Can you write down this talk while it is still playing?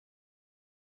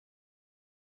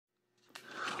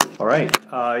All right,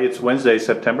 it's Wednesday,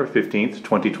 September 15th,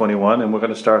 2021, and we're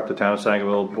going to start the Town of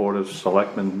Sangerville Board of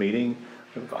Selectmen meeting.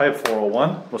 I have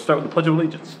 401. We'll start with the Pledge of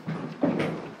Allegiance.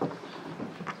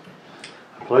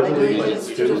 Pledge allegiance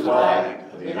to the flag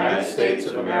of the United States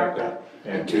of America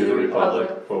and to the republic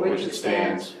for which it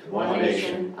stands, one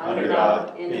nation, under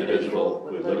God, indivisible,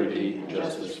 with liberty and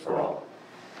justice for all.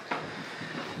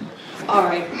 All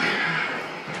right.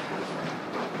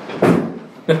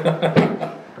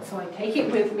 So I take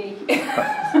it with me.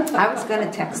 I was going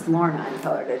to text Lorna and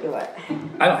tell her to do it.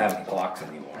 I don't have any clocks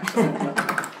anymore.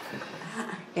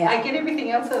 Yeah. I get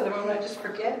everything else out of the room, I just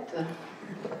forget.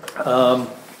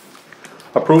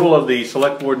 Approval of the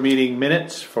Select Board meeting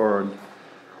minutes for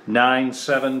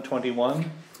 9/7/21.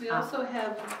 We also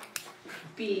have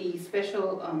the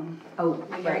special, we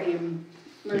right. have the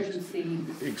emergency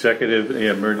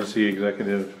Emergency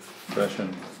executive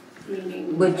session.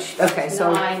 meeting. Which, okay,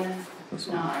 so,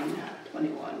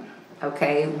 9/9/21.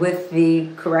 okay, with the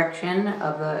correction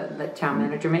of the town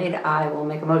manager made, I will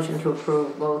make a motion to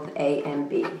approve both A and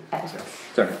B as written.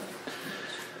 Sorry.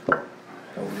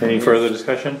 Any further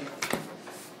discussion?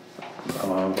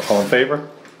 All in favor?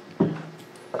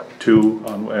 Two,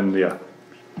 and yeah,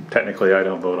 technically I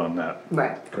don't vote on that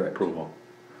Right. Correct. approval.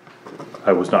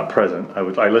 I was not present.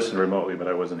 I listened remotely, but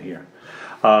I wasn't here.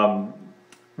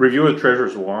 Review of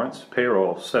treasurer's warrants,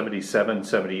 payroll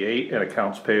 7778, and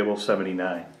accounts payable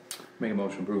 79. Make a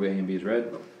motion to approve A and B is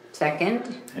read.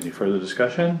 Second. Any further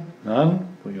discussion? None?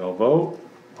 We all vote?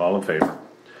 All in favor?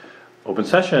 Open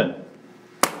session.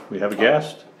 We have a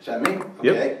guest. Is that me?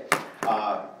 Yep. Okay.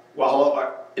 Well, hello.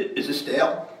 Is this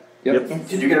Dale? Yep. Yes.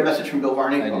 Did you get a message from Bill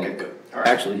Varney? I did. Okay, good. All right.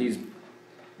 Actually, he's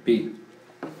B.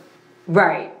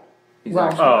 Right. He's Well-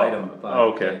 actually item 5.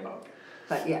 Okay.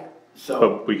 But yeah. So,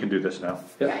 But we can do this now.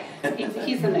 Yep.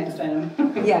 He's the next item.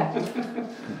 Yeah.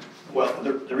 well,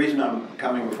 the reason I'm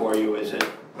coming before you is that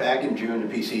back in June,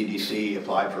 the PCDC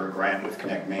applied for a grant with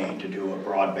Connect Maine to do a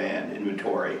broadband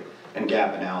inventory and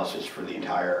gap analysis for the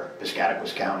entire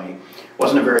Piscataquis County.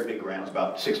 Wasn't a very big grant, it was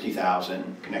about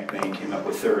 60,000. Connect Maine came up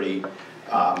with 30.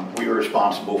 We were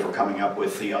responsible for coming up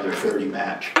with the other 30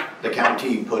 match. The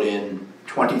county put in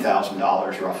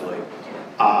 $20,000 roughly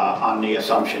on the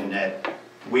assumption that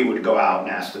we would go out and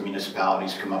ask the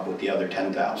municipalities to come up with the other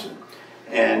 10,000.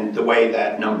 And the way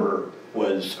that number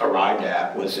was arrived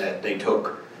at was that they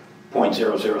took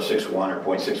 0.0061 or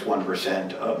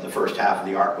 0.61% of the first half of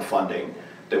the ARPA funding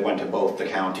that went to both the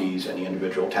counties and the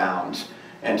individual towns.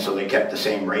 And so they kept the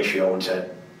same ratio and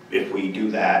said, if we do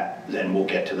that, then we'll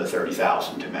get to the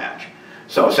 30,000 to match.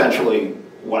 So essentially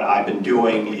what I've been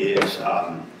doing is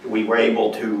we were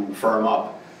able to firm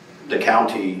up the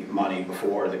county money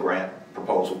before the grant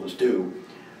proposal was due,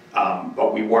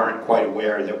 but we weren't quite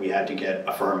aware that we had to get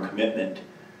a firm commitment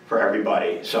for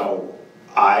everybody. So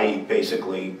I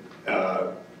basically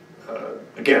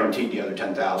guaranteed the other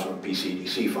 10,000 with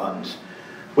PCDC funds,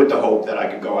 with the hope that I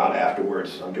could go out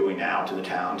afterwards, as I'm doing now, to the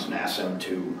towns and ask them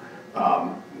to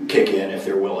kick in if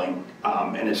they're willing.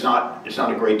 And it's not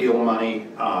a great deal of money,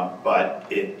 but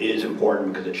it is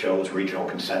important because it shows regional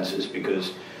consensus,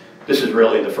 because this is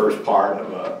really the first part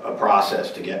of a process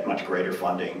to get much greater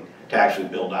funding to actually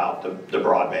build out the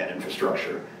broadband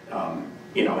infrastructure,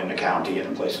 you know, in the county and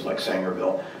in places like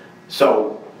Sangerville.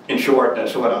 So in short,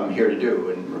 that's what I'm here to do,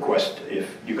 and request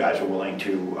if you guys are willing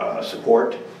to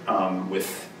support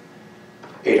with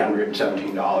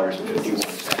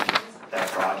 $817.51 that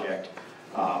project.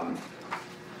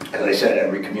 As I said,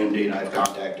 every community, and I've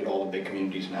contacted all the big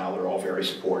communities now, they're all very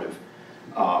supportive.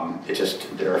 It's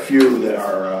just, there are a few that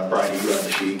are, Brian, you have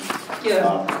the sheet.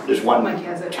 Yeah. There's one Mike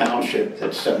has it. township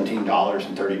that's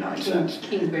 $17.39.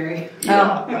 Kingsbury.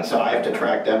 Yeah, so I have to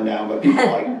track them down, but people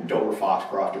like Dover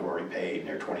Foxcroft have already paid, and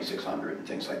they're $2,600 and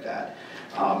things like that.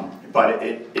 But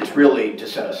it's really to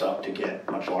set us up to get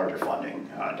much larger funding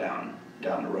down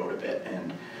the road a bit.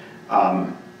 And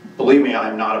believe me,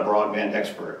 I'm not a broadband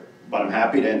expert, but I'm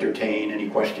happy to entertain any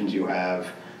questions you have.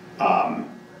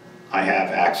 I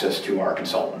have access to our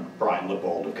consultant, Brian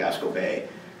Lippold of Casco Bay.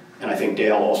 And I think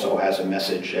Dale also has a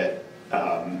message that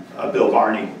Bill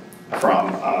Varney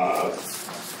from...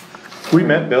 We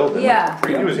met Bill, didn't we? Yeah.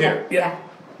 He was here. Yeah.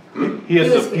 He has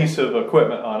He was a piece of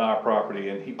equipment on our property,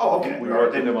 and we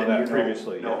worked with him on that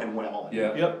previously. Know him well.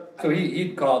 Yeah. Yep. So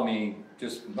he called me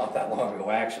just not that long ago,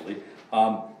 actually.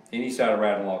 And he started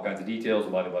rattling all kinds of details,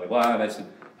 blah, blah, blah, blah. And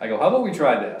I go, how about we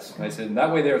try this? And I said, and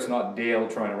that way there it's not Dale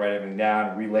trying to write everything down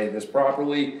and relay this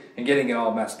properly and getting it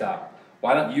all messed up.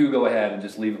 Why don't you go ahead and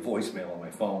just leave a voicemail on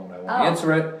my phone? I won't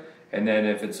answer it. And then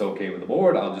if it's okay with the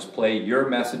board, I'll just play your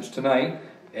message tonight.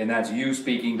 And that's you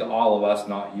speaking to all of us,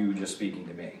 not you just speaking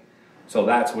to me. So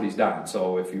that's what he's done.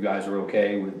 So if you guys are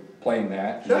okay with playing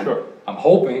that. Sure. I'm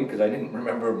hoping, because I didn't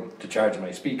remember to charge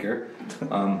my speaker,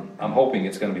 I'm hoping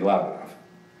it's gonna be loud enough.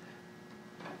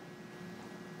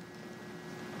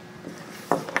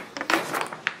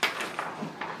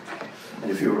 And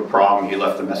if you have a problem, he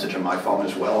left a message on my phone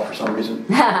as well for some reason.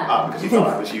 Because he thought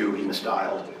I was you, he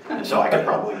misdialed. And so I could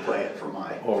probably play it from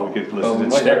my Or phone. we could Well, listen we in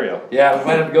might have- stereo. Yeah, we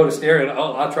might have to go to stereo.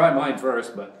 I'll try mine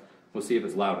first, but we'll see if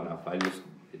it's loud enough.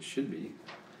 It should be.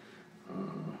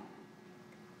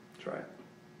 Try it.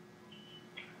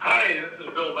 Hi, this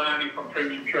is Bill Barney from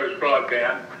Premium Choice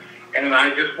Broadband, and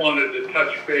I just wanted to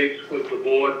touch base with the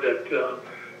board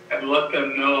and let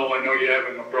them know, I know you're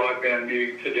having a broadband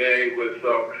meeting today with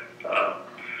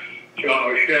John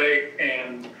O'Shea,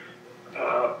 and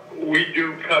we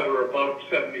do cover about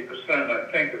 70%,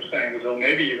 I think, of Sangerville,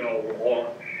 maybe even a little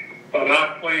more. But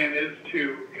our plan is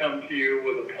to come to you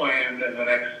with a plan in the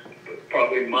next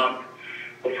probably month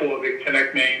before the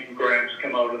Connect Maine grants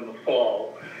come out in the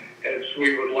fall, as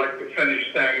we would like to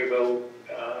finish Sangerville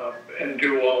and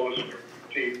do all the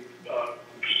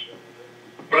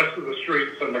rest of the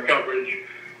streets and the coverage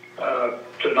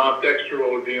to North Dexter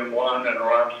Road being one, and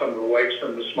around some of the lakes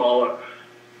and the smaller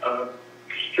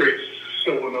streets,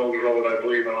 Silver Mills Road, I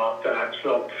believe, and off that.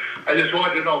 So I just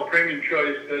wanted to know, Premium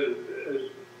Choice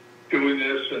is doing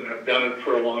this and have done it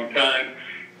for a long time.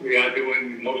 We are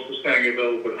doing most of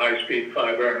Sangerville with high-speed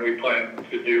fiber, and we plan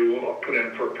to do or put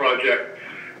in for a project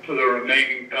for the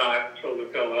remaining part so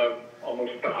that they'll have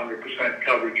almost 100%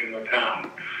 coverage in the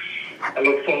town. I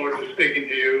look forward to speaking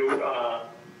to you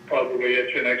probably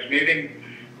at your next meeting,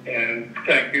 and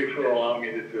thank you for allowing me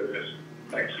to do this.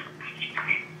 Thanks.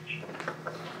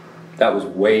 That was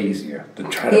way easier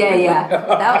than trying to. Yeah,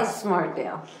 that was smart,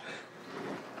 Dale.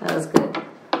 That was good.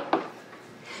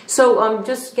 So,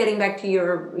 just getting back to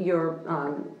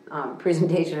your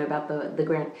presentation about the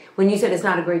grant. When you said it's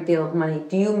not a great deal of money,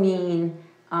 do you mean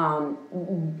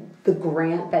the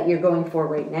grant that you're going for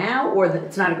right now, or that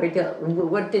it's not a great deal?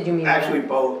 What did you mean? Actually,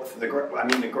 both. The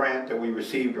grant that we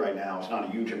received right now is not a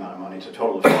huge amount of money. It's a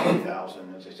total of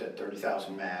 $40,000. As I said,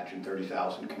 $30,000 match and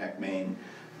 $30,000 Connect Maine.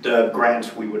 The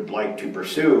grants we would like to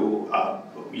pursue,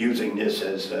 using this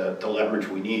as the leverage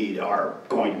we need, are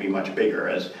going to be much bigger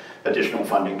as additional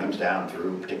funding comes down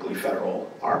through particularly federal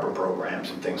ARPA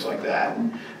programs and things like that.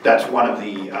 And that's one of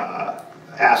the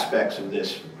aspects of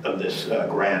this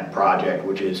grant project,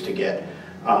 which is to get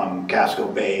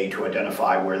Casco Bay to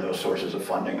identify where those sources of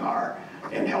funding are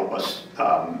and help us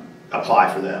apply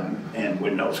for them and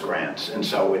win those grants. And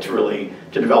so it's really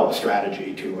to develop a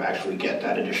strategy to actually get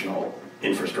that additional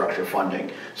infrastructure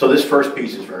funding. So this first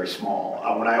piece is very small.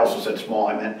 When I also said small,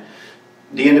 I meant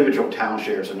the individual town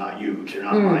shares are not huge. They're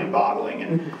not mind-boggling,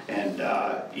 and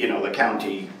you know, the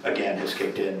county again has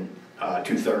kicked in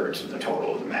 2/3 of the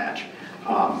total of the match.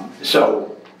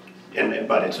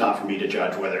 But it's not for me to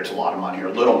judge whether it's a lot of money or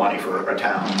little money for a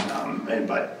town.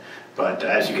 But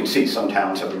as you can see, some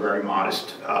towns have a very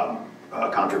modest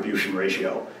contribution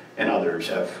ratio, and others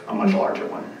have a much larger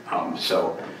one.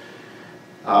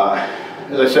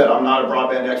 As I said, I'm not a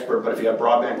broadband expert, but if you have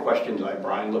broadband questions, I have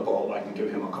Brian Lippold. I can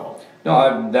give him a call.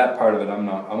 No, that part of it I'm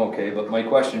okay, but my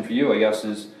question for you, I guess,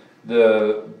 is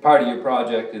the part of your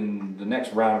project and the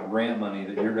next round of grant money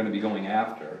that you're gonna be going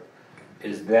after,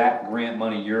 is that grant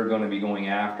money you're gonna be going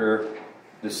after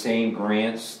the same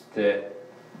grants that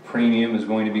Premium is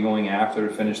going to be going after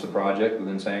to finish the project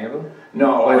within Sangerville?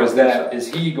 No. Or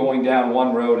is he going down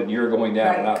one road and you're going down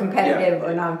Right, another? competitive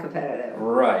or non-competitive?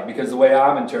 Right, because the way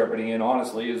I'm interpreting it,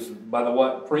 honestly, is by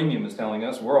what Premium is telling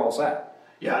us, we're all set.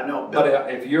 Yeah, no.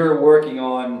 But if you're working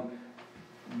on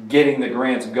getting the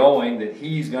grants going that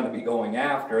he's gonna be going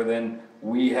after, then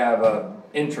we have a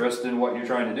interest in what you're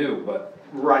trying to do, but.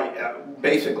 Right,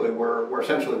 basically, we're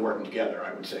essentially working together,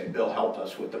 I would say. Bill helped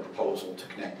us with the proposal to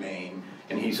Connect Maine,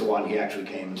 and he's the one, he actually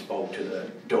came and spoke to the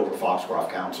Dover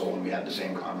Foxcroft Council, and we had the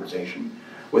same conversation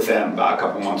with them a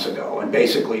couple months ago. And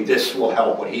basically, this will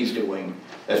help what he's doing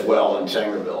as well in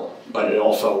Sangerville, but it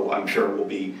also, I'm sure, will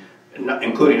be,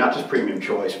 including not just Premium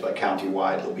Choice, but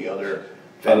countywide, there'll be other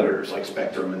vendors like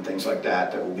Spectrum and things like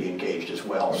that that will be engaged as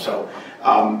well. So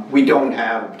we don't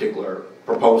have a particular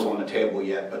proposal on the table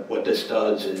yet, but what this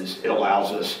does is it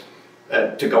allows us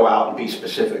to go out and be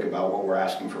specific about what we're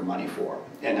asking for money for.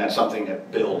 And that's something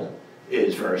that Bill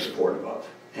is very supportive of.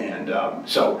 And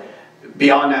so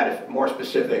beyond that, if more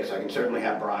specifics, I can certainly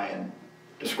have Brian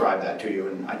describe that to you.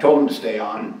 And I told him to stay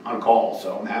on call,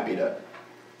 so I'm happy to.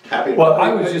 Well,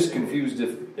 I was just confused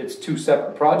if it's two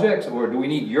separate projects, or do we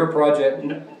need your project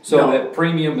so that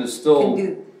Premium is still,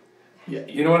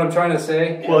 you know what I'm trying to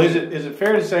say? Well, is it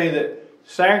fair to say that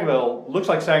Sangerville, looks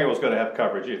like Sangerville's gonna have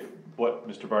coverage if what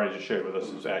Mr. Barney just shared with us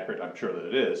is accurate, I'm sure that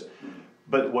it is.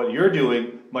 But what you're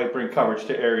doing might bring coverage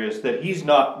to areas that he's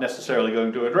not necessarily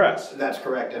going to address. That's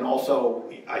correct, and also,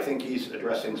 I think he's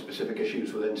addressing specific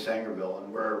issues within Sangerville,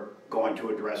 and we're going to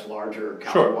address larger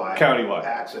Sure, countywide countywide.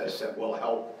 access that will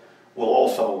help, will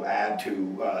also add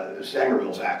to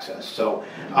Sangerville's access. So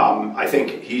I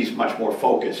think he's much more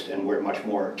focused, and we're much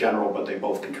more general, but they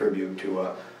both contribute to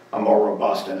a more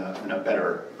robust and a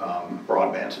better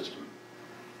broadband system.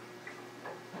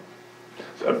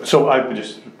 So I would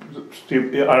just,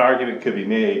 an argument could be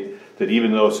made that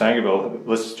even though Sangerville,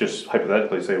 let's just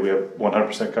hypothetically say we have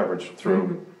 100% coverage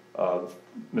through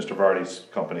Mr. Vardy's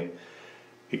company,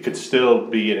 it could still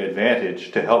be an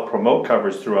advantage to help promote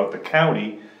coverage throughout the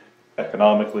county,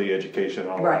 economically, education,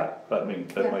 all Right. that. I mean,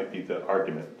 that might be the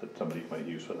argument that somebody might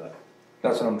use for that.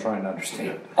 That's what I'm trying to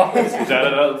understand. Is that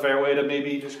another fair way to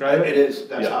maybe describe it? It is,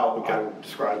 that's Yeah, how okay. I would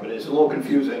describe it. It's a little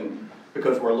confusing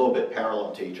because we're a little bit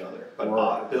parallel to each other.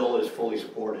 But Bill is fully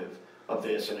supportive of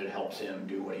this, and it helps him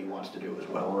do what he wants to do as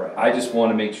well. Right. I just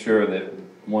wanna make sure that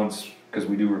once, because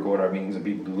we do record our meetings and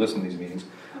people do listen to these meetings,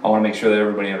 I wanna make sure that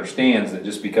everybody understands that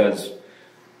just because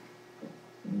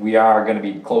we are gonna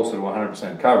be closer to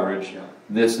 100% coverage,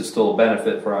 this is still a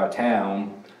benefit for our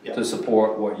town Yeah. to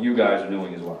support what you guys are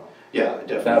doing as well. Yeah,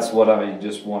 definitely. That's what I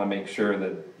just wanna make sure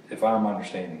that, if I'm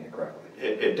understanding it correctly.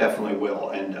 It definitely will,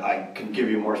 and I can give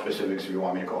you more specifics if you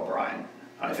want me to call Brian,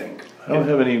 I think. I don't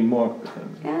have any more.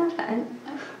 Yeah,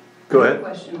 Go ahead.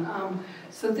 Question,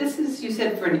 so this is, you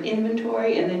said for an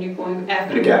inventory, and then you're going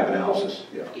after. And a gap analysis,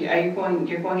 yeah. Yeah,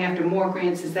 you're going after more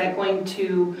grants, is that going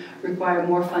to require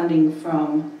more funding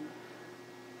from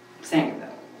Sangerville?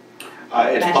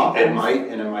 It might,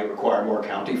 and it might require more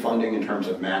county funding in terms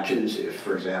of matches. If,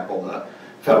 for example, the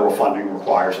federal funding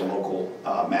requires a local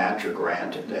match or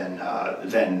grant, then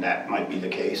that might be the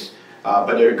case.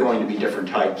 But there are going to be different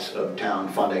types of town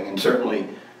funding, and certainly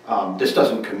this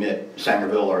doesn't commit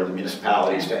Sangerville or the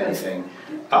municipalities to anything,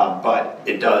 but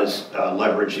it does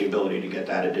leverage the ability to get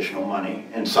that additional money,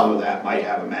 and some of that might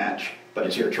have a match, but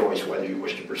it's your choice whether you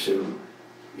wish to pursue,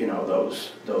 you know,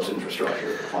 those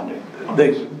infrastructure funding.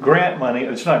 The grant money,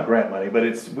 it's not grant money, but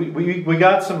it's, we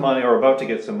got some money, or about to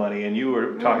get some money, and you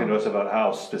were talking to us about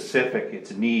how specific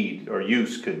its need or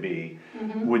use could be.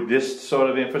 Would this sort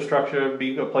of infrastructure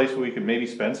be a place where we could maybe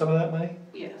spend some of that money?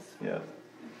 Yes. Yeah.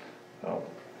 Oh.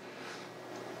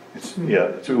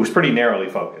 It was pretty narrowly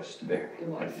focused. There. It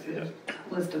was, Yeah.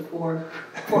 a list of four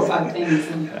or five things,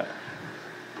 and Yeah.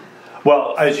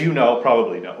 Well, as you know,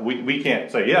 probably no, we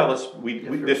can't say, yeah, this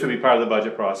would be part of the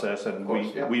budget process, and course,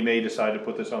 yeah. we may decide to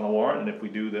put this on the warrant, and if we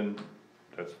do, then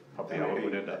that's probably how it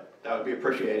would end up. That would be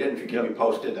appreciated, and if you keep Yep. me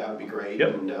posted, that would be great.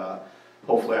 Yep. And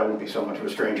hopefully I won't be so much of a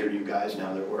stranger to you guys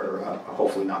now that we're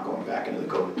hopefully not going back into the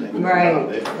COVID thing. Right,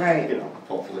 That, you right. know,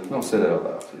 hopefully. Don't say that out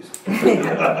loud, please.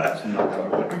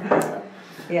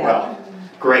 Yeah. Well,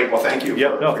 great, well, thank you.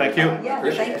 Yep, for- no, for thank your you. time. Yeah,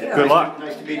 Appreciate thank it. you. Good luck.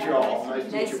 Nice to meet you all. Nice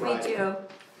to meet Nice you, to meet Brian. you.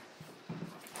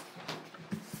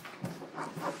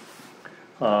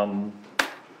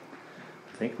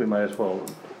 I think we might as well,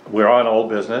 we're on old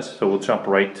business, so we'll jump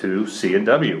right to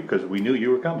C&W, because we knew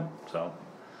you were coming, so.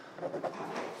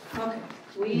 okay.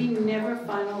 We never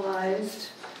finalized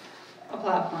a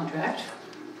plow contract.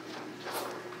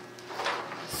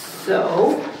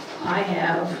 So, I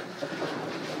have,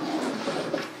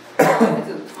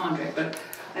 it's a contract, but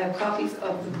I have copies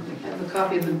of, I have a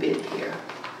copy of the bid here.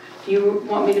 Do you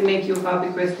want me to make you a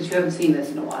copy, Chris, because you haven't seen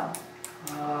this in a while?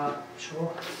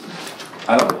 Sure.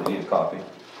 I don't really need a copy.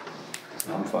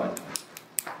 I'm fine.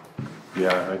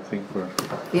 Yeah, I think we're.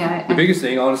 Yeah. The biggest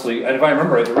thing, honestly, and if I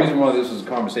remember right, the reason why this was a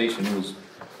conversation was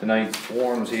the night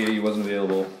Warren was here, he wasn't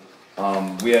available.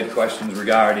 We had questions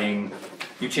regarding,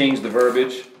 you changed the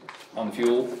verbiage on the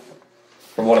fuel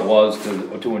from what it was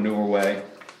to a newer way.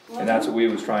 And that's what we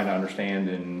was trying to understand,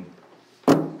 and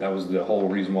that was the whole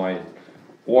reason why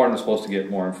Warren was supposed to get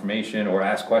more information or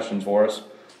ask questions for us.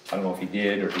 I don't know if he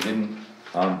did or he didn't.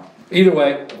 Either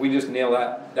way, if we just nail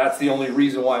that, that's the only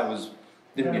reason why it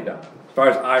didn't get done, as far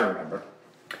as I remember.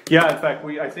 Yeah, in fact,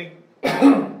 I think,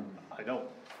 I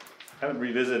haven't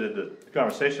revisited the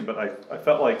conversation, but I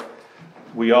felt like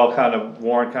Warren kind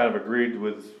of agreed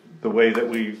with the way that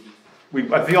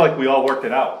I feel like we all worked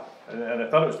it out, and I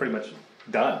thought it was pretty much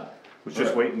done. It was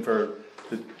just waiting for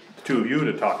the two of you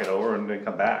to talk it over and then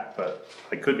come back, but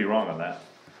I could be wrong on that.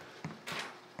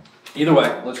 Either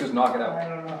way, let's just knock it out. I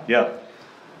don't know. Yeah,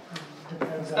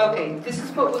 Depends on. Okay, this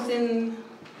is what was in,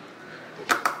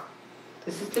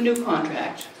 this is the new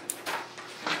contract.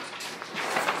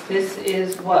 This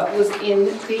is what was in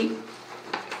the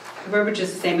verbiage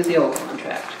is the same as the old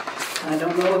contract. I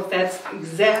don't know if that's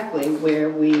exactly where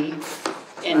we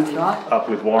ended. Up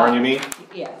with Warren, you mean?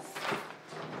 Yes.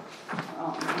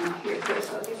 Here,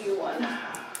 Chris, I'll give you one.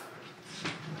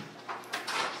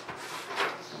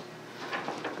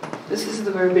 This is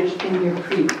the verbiage in your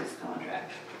previous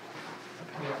contract.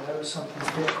 Yeah, that was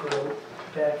something Dick wrote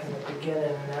back in the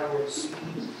beginning, and that was.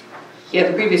 Yeah,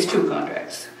 the previous two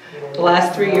contracts. Yeah, The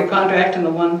last 3-year contract and the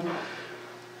one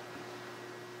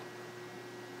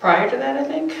prior to that, I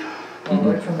think. Well,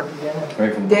 right from the beginning.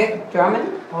 Right from Dick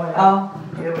Drummond? Oh, yeah.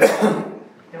 Oh, It was,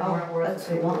 they weren't worth that's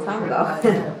the a paper long it was time written ago. on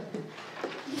then.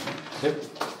 Yep.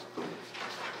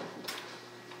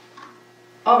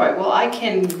 All right, well, I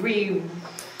can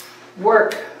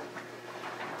rework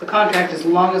the contract as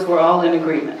long as we're all in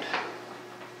agreement.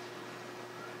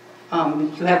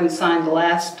 You haven't signed the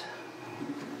last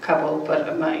couple, but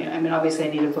I mean, obviously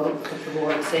I need a vote for the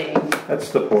board saying,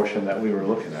 That's the portion that we were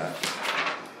looking at.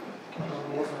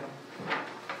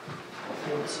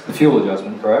 The fuel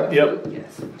adjustment, correct? Yep.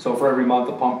 yes. So for every month,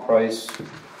 the pump price,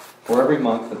 for every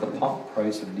month that the pump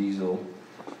price of diesel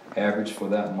average for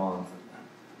that month,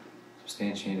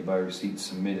 substantiated by receipts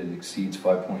submitted, exceeds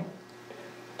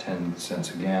 5.10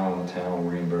 cents a gallon, the town will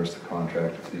reimburse the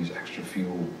contractor for these extra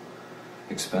fuel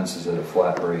expenses at a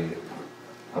flat rate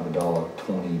of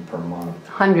 $1.20 per month.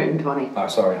 120.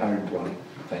 Sorry, 120.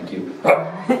 Thank you.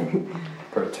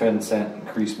 Per 10-cent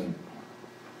increasement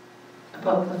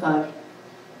Above the 5.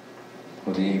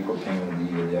 with the April payment of the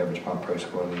year, the average pump price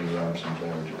according to the Robertson's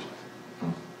averages.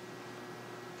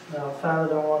 No, Father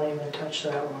don't want to even touch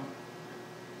that one.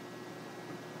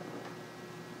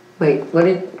 Wait, what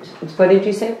did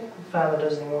you say? Father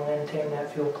doesn't even want to entertain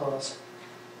that fuel clause.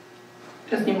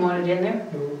 Doesn't even want it in there?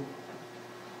 No.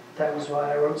 That was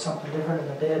why I wrote something different in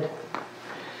the bid.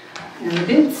 And the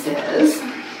bid says,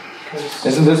 'Cause-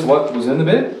 Isn't this what was in the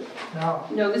bid? No.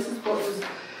 no, this is what was,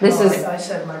 This No, is, I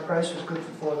said my price was good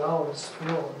for $4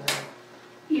 fuel, and then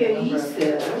yeah, he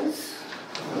says,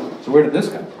 So where did this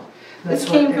come from? that's This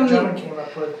what came Dick from the- Drummond came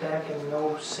up with back in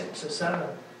 '06 or '07.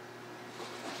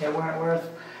 They weren't worth.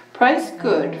 price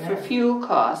good for fuel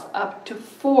costs up to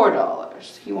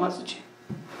 $4. He wants to change.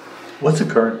 What's the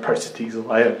current price of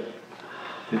diesel?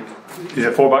 Is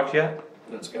it $4 yet?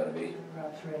 That's gotta be.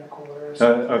 Around 3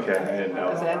 1/4. Okay, I didn't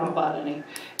Because I know. haven't bought any.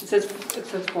 It says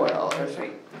 $4,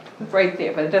 right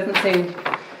there, but it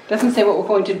doesn't say what we're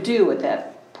going to do at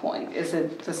that point. Is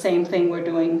it the same thing we're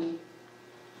doing?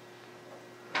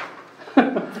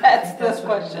 That's the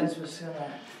question. That's what's in that.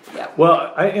 Yeah.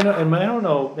 Well, I don't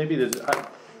know, maybe there's,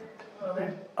 Well, they-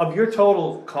 of your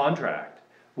total contract,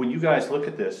 when you guys look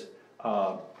at this,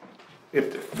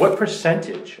 what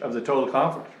percentage of the total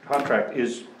contract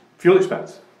is fuel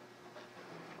expense?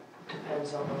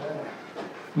 Depends on the winter.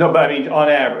 No, but I mean, on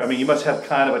average, I mean, you must have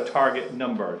kind of a target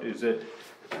number. Is it,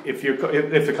 if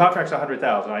the contract's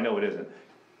 100,000, I know it isn't,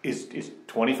 is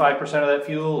 25% of that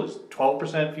fuel, is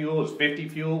 12% fuel, is 50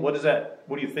 fuel? What is that,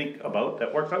 what do you think about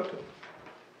that works out to?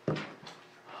 Let's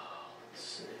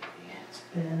see, it's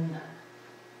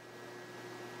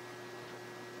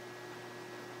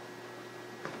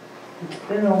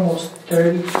been almost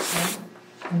 30%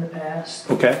 in the past,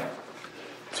 Okay, or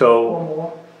so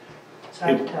more. It's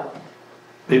hard to tell.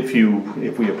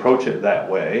 if we approach it that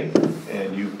way,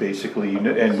 and you basically,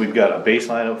 and we've got a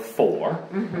baseline of 4,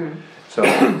 so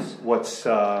what's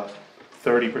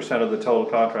 30% of the total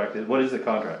contract, what is the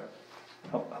contract?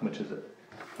 How much is it?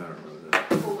 I don't remember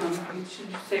that. Hold on, you should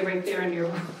say right there in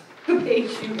your page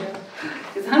you have.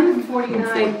 It's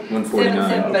 149.77,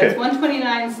 149, but it's okay.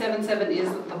 129.77 is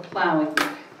the plowing.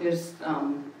 There's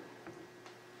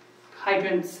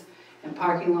hydrants and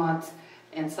parking lots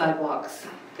and sidewalks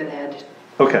that add.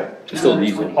 Okay, It's still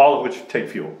diesel. all of which take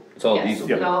fuel. It's all Yes, diesel.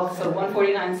 Yeah. it all, so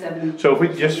 149.7. So if we,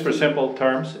 just for simple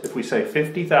terms, if we say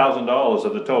 $50,000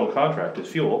 of the total contract is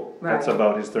fuel, that's Right.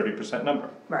 about his 30% number.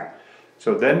 right.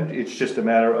 So then it's just a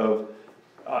matter of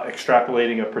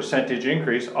extrapolating a percentage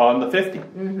increase on the 50.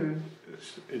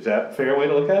 Is that a fair way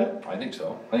to look at it? I think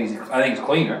so. I think it's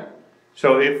cleaner.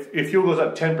 So if fuel goes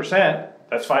up 10%,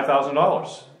 that's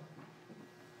 $5,000.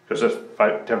 Because that's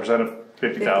 10% of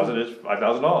 50,000 is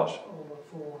 $5,000. Over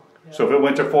 4. Yeah. So if it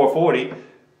went to 440,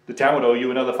 the town would owe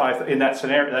you another 5, in that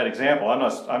scenario, that example,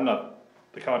 I'm not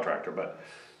the contractor, but,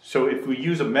 so if we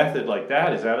use a method like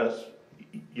that, is that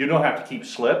you don't have to keep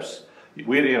slips,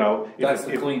 That's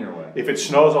the cleaner way. if it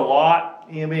snows a lot,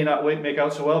 you may not make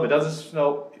out so well, if it doesn't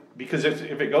snow, because if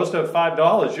it goes to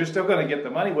 $5, you're still gonna get the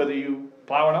money whether you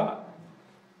plow or not.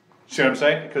 See what I'm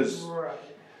saying? Because, Right,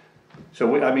 so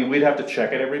we'd have to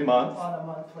check it every month, on a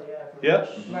monthly average. yep.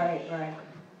 Right, right.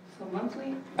 So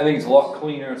monthly? I think it's a lot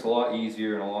cleaner, it's a lot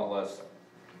easier, and a lot less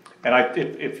And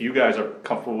if you guys are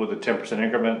comfortable with a 10%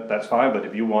 increment, that's fine, but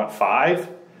if you want 5,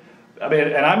 I mean,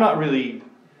 and I'm not really,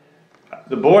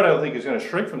 the board I don't think is gonna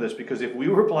shrink from this, because if we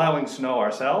were plowing snow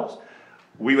ourselves,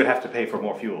 we would have to pay for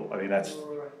more fuel. I mean,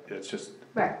 it's just.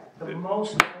 Right. The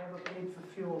most I ever paid for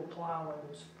fuel plowing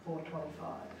was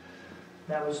 $4.25.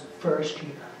 That was the first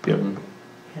year, Yep.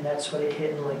 and that's what it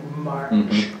hit in like March.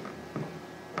 Mhm.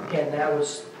 And that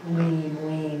was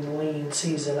lean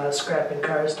season. I was scrapping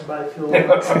cars to buy fuel. Yeah,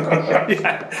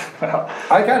 well,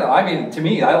 I mean, to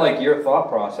me, I like your thought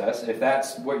process. If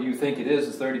that's what you think it is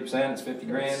 30%, it's 50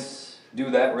 grand. Do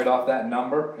that right off that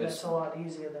number. That's a lot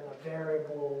easier than a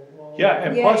variable loan. yeah,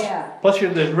 and Yeah, plus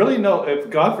there's really no, if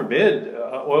God forbid,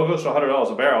 oil goes to $100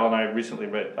 a barrel, and I recently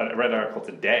read an article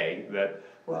today that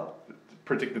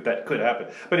predicted that could happen.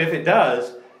 But if it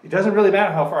does, it doesn't really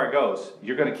matter how far it goes,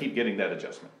 you're gonna keep getting that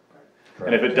adjustment.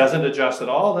 And if it doesn't adjust at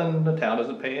all, then the town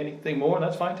doesn't pay anything more, and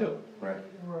that's fine too. Right.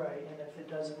 Right, and if it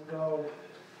doesn't go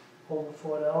over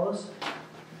 $4,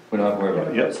 We're not worried about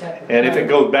it. Yep. everybody's happy. And if it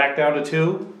goes back down to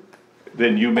 2,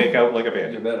 then you make out like a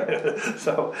You're bandit. better.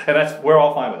 So, and we're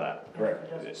all fine with that. And if it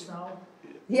doesn't snow,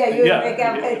 Yeah, you would Yeah, make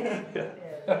out.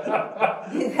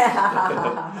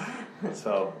 yeah.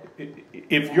 So,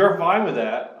 if you're fine with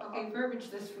that, Okay, verbiage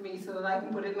this for me so that I can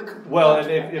put it in the. well, and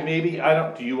if maybe,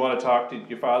 do you wanna talk to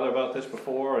your father about this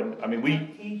before? And, I mean,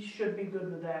 he should be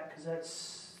good with that, because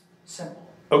that's simple.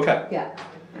 okay, Yeah,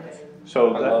 And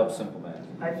so I that, love simple math.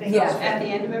 I think Yeah. it's At the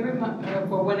end of every month,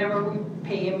 or whenever we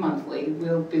pay him monthly,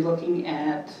 we'll be looking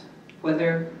at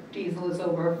whether diesel is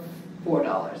over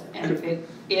 $4. And if it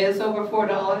is over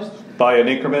 $4, by an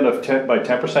increment of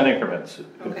 10% increments,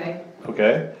 okay,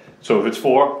 okay? So if it's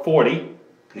 440,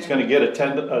 he's gonna get a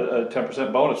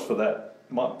 10% bonus for that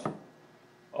month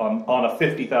on a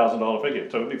 $50,000 figure,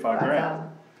 so it'd be $5,000.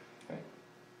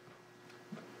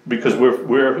 Because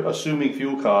we're assuming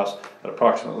fuel costs at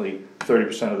approximately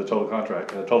 30% of the total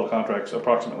contract, and the total contract's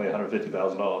approximately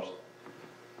 $150,000.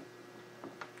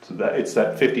 So it's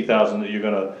that 50,000 that you're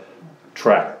gonna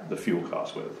track the fuel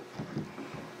cost with.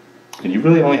 And you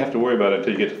really only have to worry about it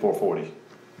until you get to 440.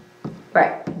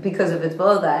 right, because if it's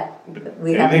below that,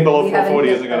 we haven't. Anything below we haven't 440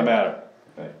 hit isn't gonna the- matter.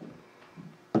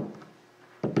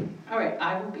 all right,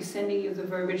 I will be sending you the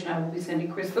verbiage, and I will be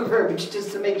sending Chris the verbiage,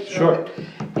 just to make sure. Sure.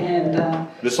 And,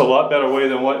 This is a lot better way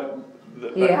than what.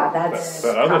 Yeah, that's.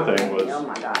 That other thing was. Oh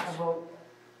my gosh. about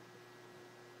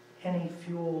any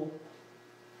fuel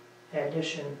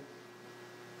addition,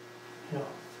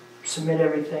 submit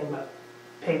everything but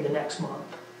pay the next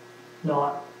month,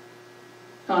 not,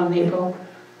 on April,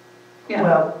 yeah,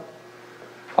 well,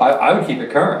 I would keep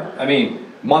it current. I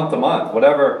mean, month to month,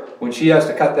 whatever, when she has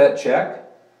to cut that check,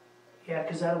 yeah,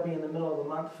 because that'll be in the middle of the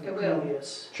month for the It will.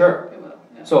 previous. sure. it will,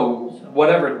 yeah. So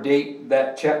whatever date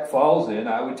that check falls in,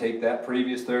 I would take that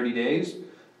previous 30 days,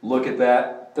 look at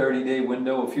that 30-day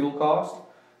window of fuel cost,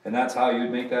 and that's how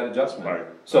you'd make that adjustment. Right.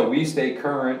 So we stay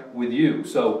current with you,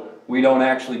 so we don't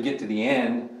actually get to the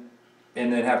end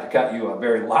and then have to cut you a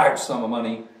very large sum of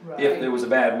money if there was a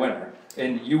bad winter.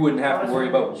 And you wouldn't have to worry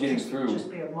about getting through. Just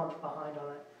be a month behind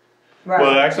on it. Right.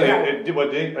 Well, actually,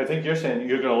 Right. I think you're saying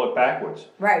you're gonna look backwards.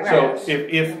 Right, So right.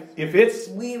 if it's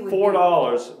We would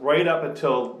 $4 right up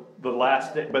until the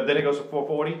last day, but then it goes to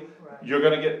 440, Right. you're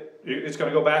gonna it's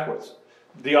gonna go backwards.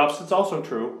 The opposite's also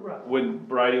true. Right. When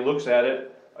Bridie looks at it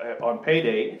on pay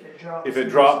date, drops. if it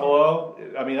dropped below,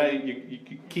 I mean,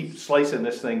 you keep slicing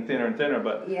this thing thinner and thinner,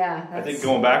 but Yeah. I think that's-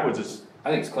 going backwards is, I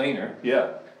think it's cleaner. yeah,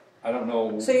 I don't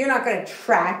know. So you're not gonna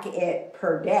track it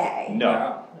per day?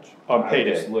 no, on I pay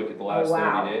would just day. look at the last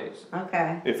Wow. 30 days.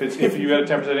 Okay, If you got a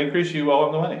 10% increase, you owe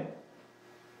them the money.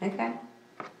 okay,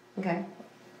 okay.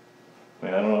 I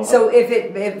mean, I don't know. So if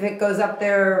it goes up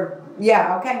there,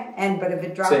 yeah, okay, but if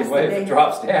it drops Same way, the if day, it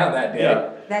drops down that day. Yeah.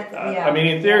 that, yeah. I mean,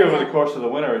 in theory, over yeah. the course of the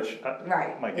winter,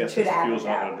 Right. my it guess should is fuel's average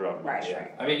not out. gonna drop. Right, Yeah.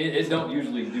 right. I mean, it don't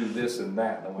usually do this and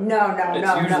that. in the winter. No,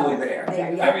 It's usually there.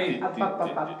 Yeah, I mean, up.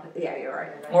 Yeah, you're right.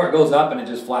 or it goes up and it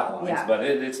just flatlines, Yeah. but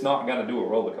it's not gonna do a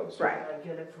roller coaster. Right. I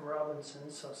get it from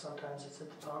Robinsons, so sometimes it's at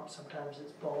the pump, sometimes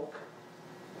it's bulk.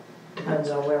 Depends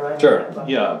on where I'm Sure. at.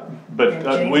 Yeah, but And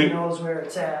Jamie we, knows where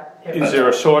it's at. is there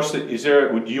a source do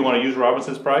you wanna use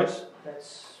Robinson's price?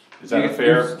 That's, Is that a You-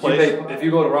 fair you place? pay- If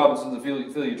you go to Robinson's and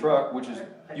fill your truck, which is,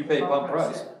 I you can pay pump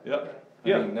price. it. Yep, I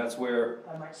yeah, mean, that's where,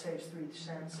 I might save 3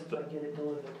 cents if I get it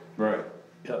delivered. right,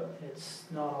 yep. It's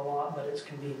not a lot, but it's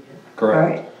convenient. correct.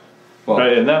 Right. Well,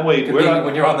 Right, and that way, we're convenient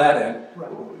when not, you're on that end.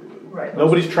 Right.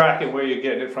 nobody's tracking where you're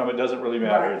getting it from, it doesn't really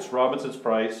matter, Right. it's Robinson's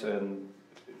price, and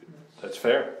that's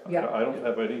fair. Yeah. I don't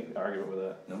have any argument with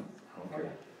that. No, okay.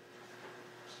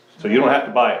 So you don't have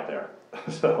to buy it there,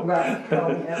 so. Right. Well,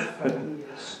 we have it for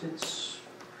years. It's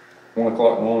 1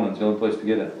 o'clock in the morning, it's the only place to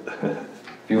get it.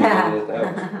 If you want to get it at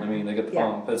the house, I mean, they got the Yeah.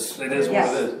 pump, it is what it is.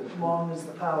 As long as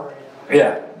the power,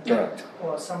 Yeah, correct.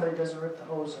 or somebody doesn't rip the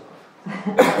hose off.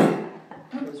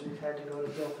 Because we've had to go to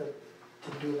Guilford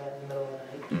to do that in the middle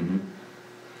of the night. Mhm.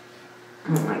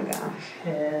 Oh my gosh.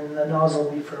 And the nozzle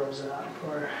be froze up,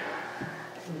 or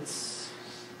we've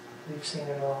seen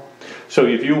it all. So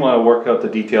if you wanna work out the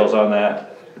details on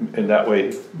that, in that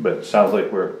way, but it sounds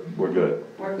like we're good.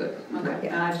 We're good, okay,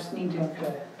 and I just need to,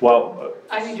 Okay. Well,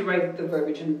 I need to write the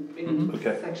verbiage in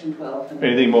Okay. section 12. and-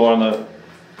 anything more on the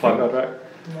plug contract?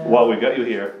 Now, While we got you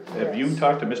here, have you Yes.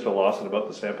 talked to Mr. Lawson about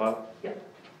the sand pile? Yep.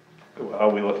 How are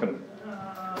we looking?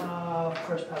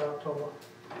 First part of October.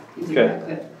 He's Okay. back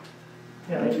there.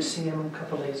 Yeah, I just see him a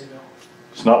couple days ago.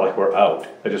 It's not like we're out,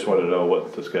 I just wanted to know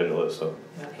what the schedule is, so.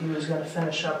 Yeah, he was gonna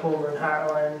finish up over in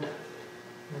Heartland,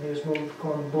 and he was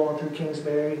blowing through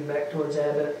Kingsbury and back towards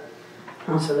Abbott.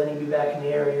 So then he'd be back in the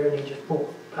area, and he just boom,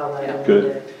 pile that in Good.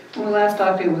 one day. When we last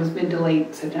talked, it was mid to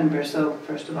late September, so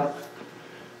 1st of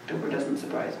October doesn't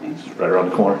surprise me. Right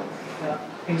around the corner. Yeah,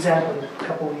 exactly, a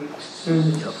couple weeks.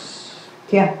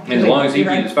 Yeah. And as long as he, You're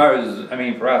right. as far as, I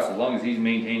mean, for us, as long as he's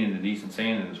maintaining a decent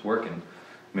sand and it's working,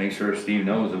 make sure Steve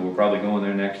knows that we're probably going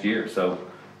there next year, so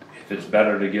if it's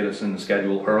better to get us in the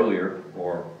schedule earlier,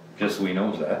 or just so he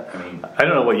knows that, I mean. I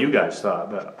don't know what you guys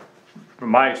thought, but from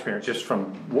my experience, just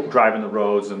from driving the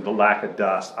roads and the lack of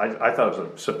dust, I thought it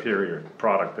was a superior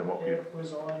product than what we, It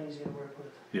was a lot easier to work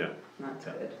with. yeah. That's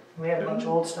good. We had a bunch of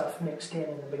old stuff mixed in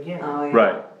the beginning. Oh, yeah.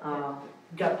 Right, Oh.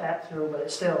 Got that through, but it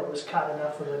still was cut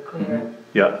enough of a cleaner.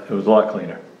 yeah, it was a lot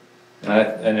cleaner.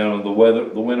 I know the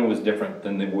winter was different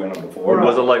than the winter before. It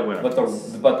was a light winter. But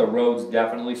the roads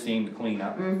definitely seemed to clean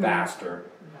up Mm-hmm. faster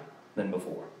than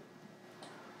before.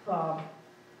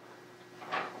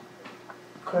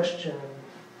 Question,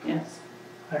 Yes.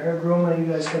 I heard rumor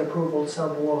you guys got approval to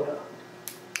sell the loader.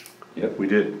 Yep. We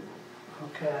did,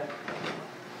 Okay.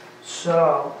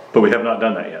 So, but we have not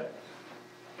done that yet.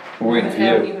 We're waiting I for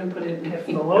haven't you. even put it if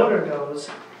the in. loader goes,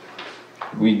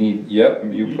 We need, yep,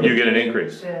 you You get an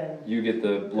increase, then you get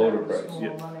the loader price. that's more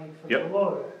Yep. money for Yep. the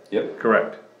loader. Yep.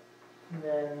 correct. And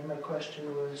then my question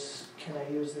was, can I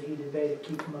use the heated bay to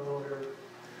keep my loader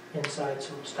inside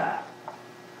so it's stop?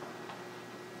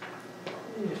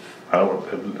 If I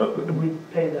don't, we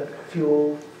pay the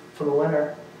fuel for the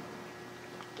winter.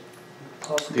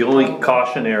 the only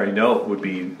cautionary note would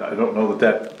be, I don't know that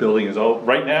that building is,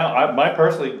 right now, my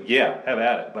personally, yeah, have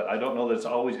at it, but I don't know that it's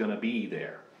always gonna be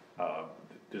there.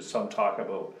 There's some talk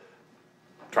about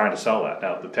trying to sell that.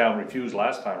 Now, the town refused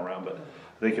last time around, but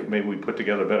I think if maybe we put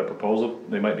together a better proposal,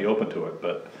 they might be open to it,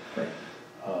 but,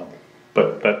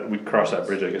 but we cross that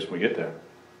bridge, I guess, when we get there.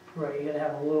 Right, you gotta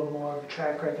have a little more of a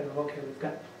track record of, okay, we've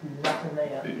got nothing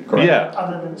there, Correct. Yeah,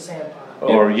 other than the sand pile.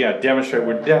 or, yeah, demonstrate,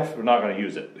 we're not gonna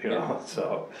use it, you know,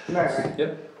 so. Right, right.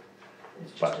 Yep.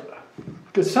 It's just a,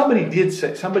 Cause somebody did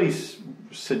say,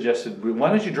 suggested, why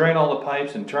don't you drain all the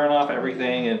pipes and turn off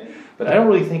everything, and, but I don't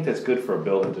really think that's good for a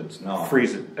building to No.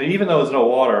 freeze it, even though there's no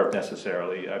water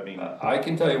necessarily, I mean. I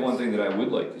can tell you one thing that I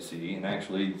would like to see, and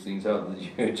actually, seems how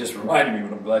you just reminded me,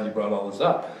 but I'm glad you brought all this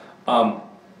up.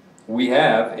 We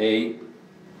have a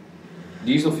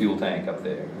diesel fuel tank up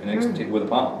there, with a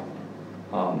pump.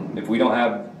 If we don't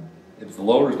have, if the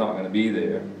loader's not gonna be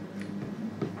there,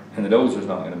 and the dozer's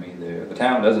not gonna be there, the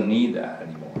town doesn't need that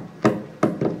anymore.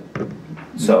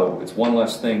 So, it's one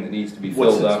less thing that needs to be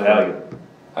What's filled its up. value?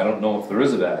 I don't know if there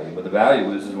is a value, but the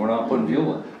value is we're not putting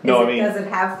fuel in. No, I Is it- mean, Does it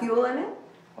have fuel in it?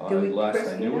 Do we- Last Chris,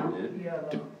 I do you knew know? it did. yeah,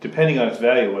 the depending on its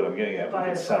value, what I'm getting at, we fire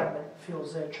can sell, department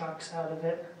fuels their trucks out of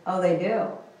it. Oh, they do?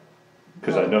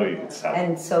 cause I know you can sell.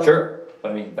 And so. Sure,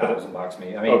 but I mean, $1,000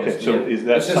 maybe, I mean. Okay, it's- so yeah, is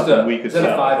that it's just something a- we could is that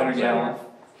sell? a 500 gallon?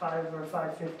 5 or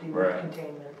 550 with Right.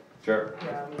 containment, Sure.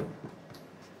 yeah, I mean,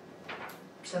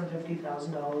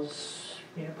 $750,000,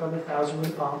 yeah, probably 1,000 with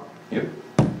a pump, Yep.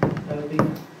 that would be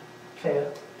fair.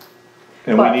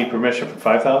 And we need permission for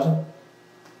 5,000?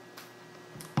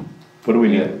 What do we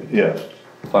need? Yes,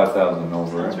 5,000 and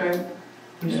over. That's right.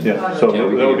 yeah, so Yeah,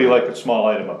 we that would be can- like a small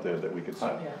item up there that we could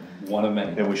sell, Yeah, One of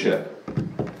many. and we should.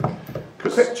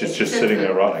 Cause Chris- it's It just says sitting the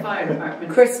there rotting. Fire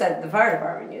department. Chris said the fire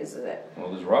department uses it. Well,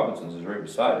 there's Robinson's is right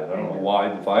beside it. I don't know why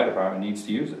the fire department needs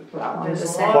to use it. Well, I'm There's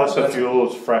just a saying. lot- Plus the fuel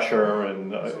is fresher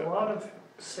and, there's a lot of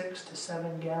 6 to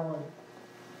 7 gallon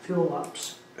fuel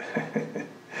ups,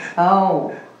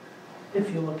 Oh,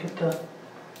 if you look at the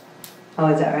oh,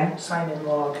 is that right? sign-in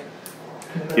log.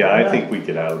 yeah, I think we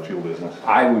get out of the fuel business.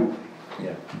 I would,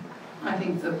 yeah. I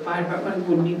think the fire department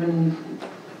wouldn't even.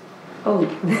 Oh,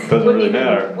 Doesn't really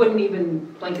matter. Wouldn't even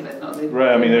blanket it, no.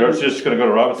 Right, I mean, they're just gonna go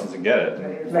to Robinson's and get it,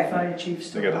 If the Right. fire chief they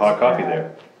still got has hot a coffee cab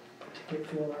there. To get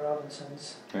fuel at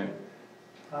Robinson's. Right.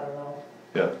 I don't know.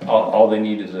 Yeah, All they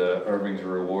need is a Irving's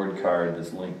reward card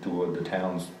that's linked to the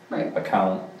town's Right.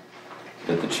 account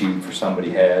that the chief or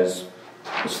somebody has.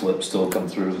 The slips still come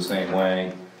through the same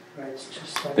way. Right, it's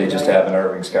just like. They just have an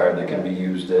Irving's card that can be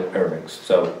used at Irving's,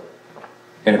 so.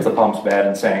 And if the pump's bad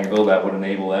in Sangerville, that would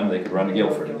enable them, they could run to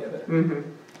Guilford and get it.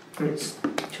 Mm-hmm. It's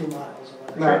 2 miles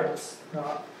or whatever. Right. It's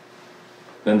not,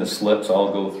 Then the slips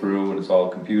all go through and it's all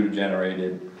computer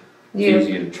generated. It's Yeah.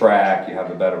 easier to track, you have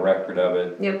a better record of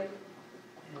it, Yep.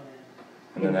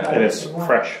 and then and that, it's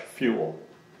fresh fuel.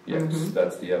 yes,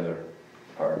 that's the other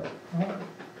part.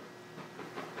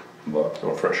 But,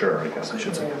 Or fresher, I guess I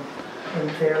should say. in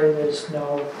theory, there's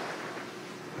no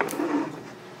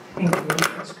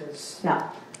inconvenience, because No.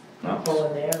 no,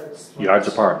 pulling there, it's. Yards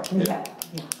apart. Okay.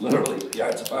 literally,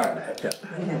 yards apart.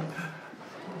 Yeah.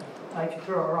 I could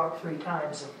throw a rock 3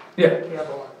 times and Yeah. hit the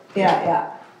other one.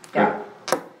 Yeah. Okay.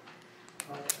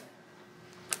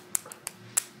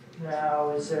 Now,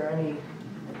 is there any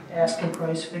asking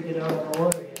price figured out on the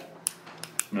order yet?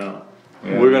 No.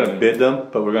 We're gonna bid them,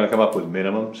 but we're gonna come up with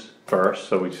minimums first,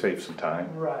 so we save some time.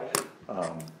 Right.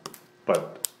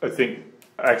 But I think,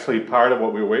 actually, part of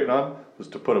what we were waiting on was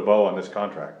to put a bow on this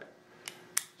contract.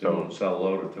 So we won't sell a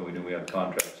loader until we knew we had a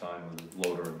contract signed with the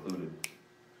loader included.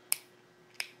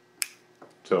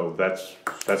 So that's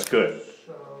good.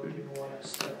 So you want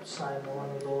us to sign the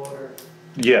one with the order?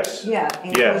 Yes, Yeah.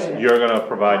 yes, included. you're gonna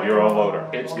provide your own loader.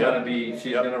 It's gonna be,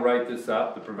 she's gonna write this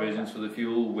up, the provisions for the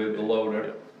fuel with the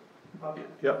loader. Okay.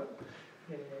 Yep,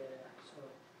 Yeah, so.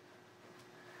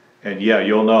 and yeah,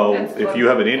 you'll know, That's if what- you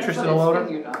have an interest in a that's what loader,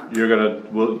 it's figured on. you're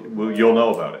gonna, you'll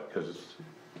know about it, cause it's,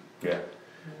 Yeah.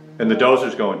 and the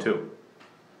dozer's going too.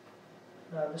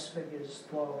 This figure's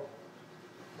low.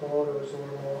 The loader was a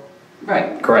little more.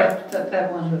 Right. Correct. That So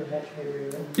one. it had to be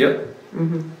rewritten. Yep.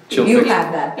 Mhm. She'll You fix it.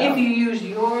 have that If though. you use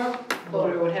your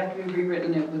loader, it would have to be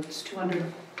rewritten, it was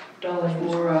 $200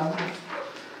 more,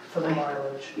 For the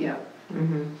mileage. yeah.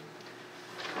 Mhm.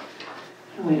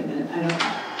 Wait a minute, I don't,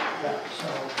 Yeah, so.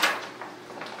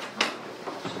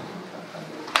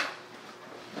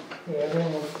 Yeah,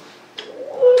 everything was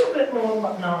a little bit more,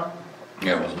 but not.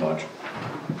 Yeah, it wasn't much.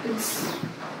 it's,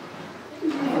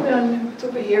 it's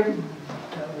over here.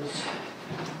 That was.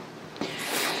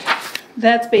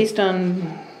 That's based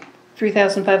on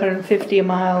 3,550 a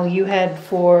mile. You had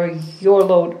for your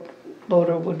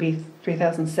loader would be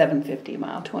 3,750 a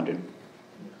mile, 200.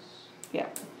 Yeah.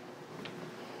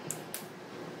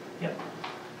 Yep.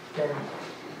 Then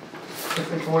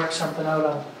if we can work something out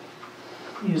on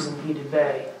using heated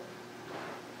bay.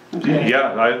 Okay.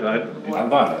 Yeah, I'm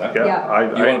fine with that. yeah,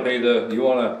 Yeah. You wanna pay the, you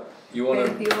wanna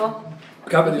Fuel?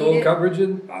 cover the Heat old it? coverage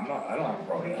in? I don't have a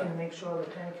problem We with that. can make sure the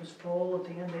tank is full at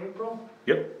the end of April.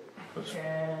 Yep.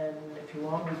 And if you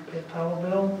want, we can pay power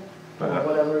bill, or Uh-huh.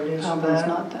 whatever it is for Probably that.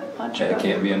 not that much. Yeah, it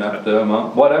can't be enough to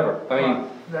amount, whatever, I mean,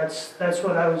 That's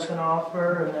what I was gonna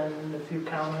offer, and then if you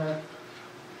counter,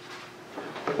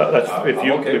 That's, if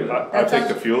you, I'm okay with it. I think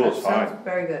the fuel is That sounds fine,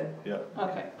 very good. yeah.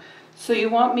 Okay. So you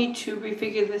want me to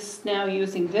refigure this now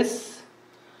using this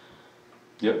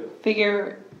yep,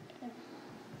 figure?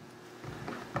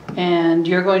 And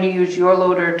you're going to use your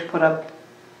loader to put up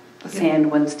the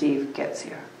sand when Steve gets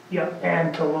here? yeah,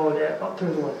 and to load it up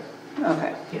through the winter,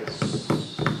 Okay. yes.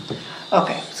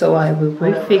 Okay, so I will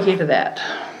refigure that.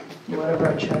 Whatever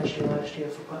I charged you last year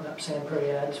for putting up sand per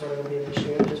yard, so it'll be this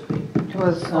year, just be It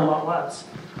was, a lot less.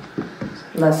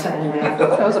 Less than a half. it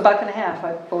was $1.50,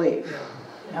 I believe.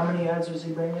 How many yards was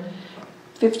he bringing?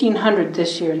 1,500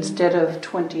 this year instead of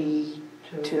 22.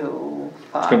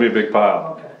 It's gonna be a big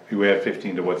pile. Okay, We had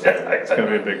 15 to what's that, it's gonna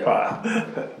be a big pile.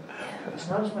 it's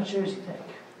not as much here as you think,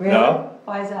 Really? No?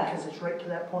 Why is that? because it's right to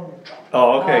that point.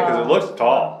 Oh, okay, cause it looks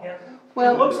tall. Yeah.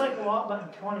 Well- It looks like a lot, but in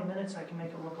 20 minutes I can make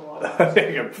it look a lot less.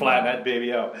 You can flatten that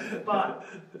baby out. But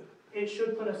it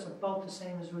should put us about the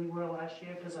same as we were last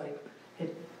year, because I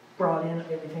had brought in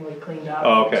everything we cleaned out.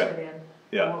 Oh, okay. mixed it in,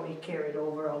 Yeah. What we carried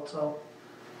over also.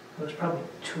 There was probably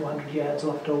 200 yards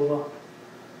left over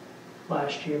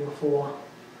last year before.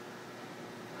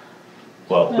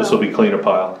 Well, this will be cleaner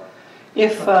pile.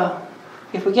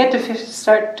 If we get to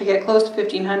start to get close to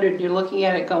 1,500, you're looking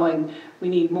at it going, we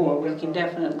need more, we can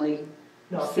definitely,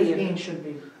 No, See if- 15 should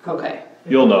be. good. okay.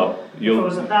 You'll know, If it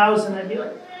was 1,000, I'd be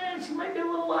like, she might be a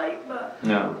little light, but.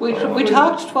 no. We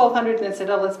talked 1,200 and then said,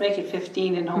 oh, let's make it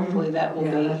 15 and hopefully that will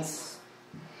Yeah, be. that's,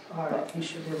 All right, you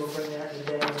should be able to bring that in a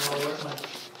day, and I'll work my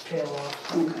tail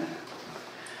off. Okay.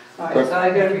 All right, so I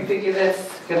gotta refigure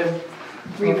this, gotta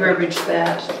reverbiage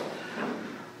that.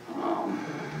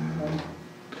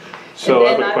 So I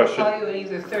have a And then I will question. call you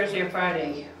either Thursday or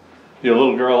Friday. Your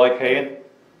little girl like haying?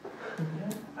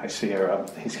 I see her,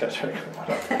 he's got to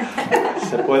I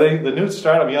said, boy, the newts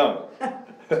start them young. I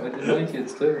did my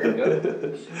kids too, I got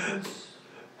it.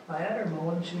 I had her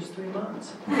mowing when she was 3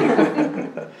 months.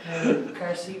 And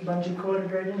car seat bungee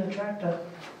corded right in the tractor.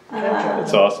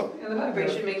 That's awesome. And the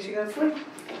vibration makes you go sleep.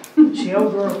 She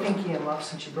outgrew her pinky and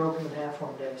muffs and she broke them in half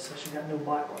one day, so she got new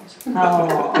black ones.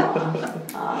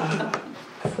 Oh,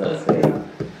 so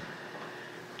sweet.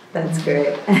 That's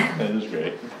great. That is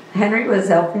great. Henry was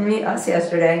helping us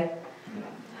yesterday,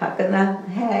 hucking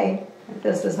the hay,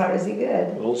 just as hard as he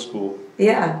could. Old school.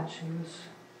 Yeah.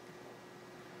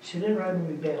 She didn't ride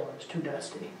me baling, it was too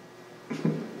dusty.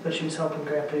 But she was helping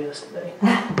Grandpa yesterday.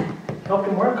 Helped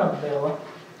him work on the baler.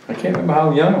 I can't remember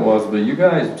how young it was, but you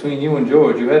guys, between you and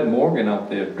George, you had Morgan out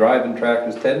there driving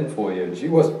tractors, tending for you, and she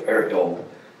wasn't very old.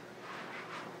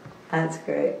 That's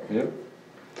great. Yep.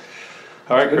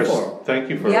 All right, Good Chris, for 'em. thank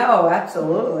you for Yeah, oh,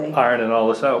 absolutely. ironing all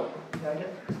this out. Yeah, I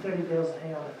got 30 bales of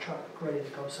hay on a truck ready to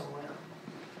go somewhere.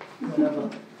 Whenever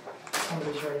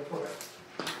somebody's ready for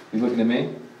it. You looking at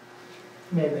me?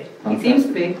 Maybe. He seems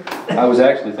to be. I was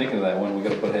actually thinking of that when we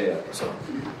gotta put hay up, so.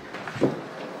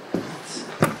 It's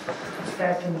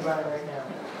stacked in the barn right now.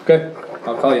 Okay,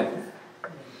 I'll call you.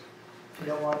 If you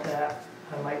don't want that,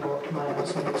 I might go up to my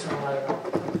house and make some, I don't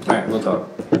know. Alright, we'll talk.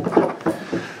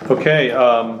 Okay,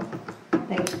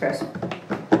 Thanks, Chris.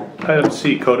 item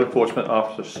C, code enforcement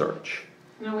officer search.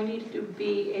 No, we need to do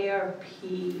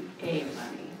BARPA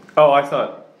money. Oh, I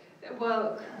thought,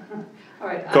 Well, all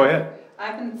right. go ahead.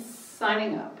 I've been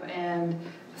signing up, and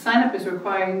sign up is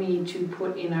requiring me to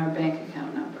put in our bank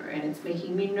account number, and it's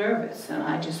making me nervous, and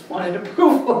I just wanted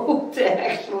approval to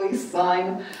actually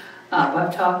sign up.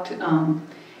 I've talked,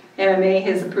 MMA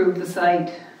has approved the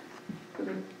site,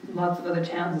 lots of other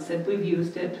towns have said we've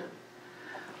used it,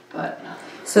 but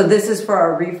So this is for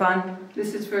our refund?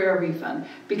 this is for a refund.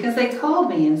 Because they called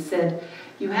me and said,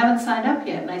 you haven't signed up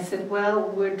yet. And I said, well,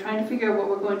 we're trying to figure out what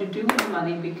we're going to do with the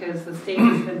money because the state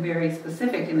has been very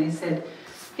specific. And they said,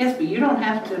 yes, but you don't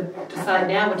have to decide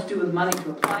now what to do with the money to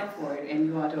apply for it, and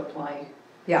you ought to apply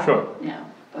Yeah. Sure. now.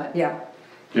 But Yeah.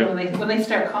 you know, when they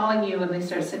start calling you and they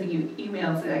start sending you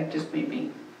emails, that just made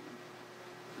me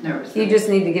nervous. You just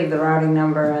need to give the routing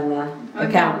number and the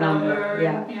account number.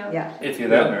 yeah. Yeah. If you're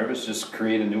that nervous, just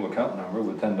create a new account number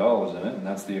with $10 in it, and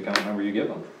that's the account number you give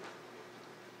them.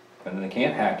 And then they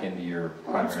can't hack into your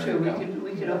Well, that's primary true. account.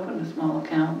 We could open a small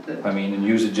account that. I mean, and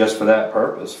use it just for that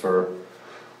purpose, for,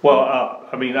 Well,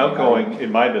 I mean, outgoing, in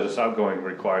my business, outgoing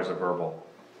requires a verbal.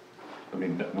 I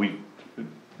mean,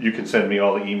 you can send me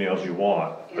all the emails you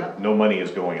want, Yeah. but no money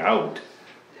is going out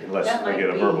unless That I might get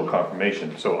a be- verbal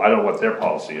confirmation. So I don't know what their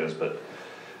policy is, but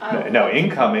now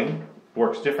incoming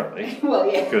works differently. Well,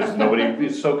 yeah. Because nobody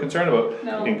is so concerned about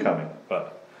No. incoming,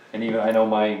 but, and even, I know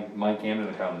my Camden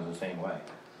account is the same way.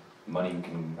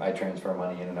 I transfer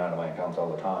money in and out of my accounts all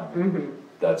the time. Mm-hmm.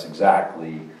 That's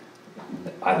exactly,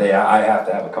 I have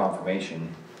to have a confirmation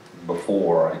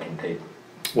before I can take.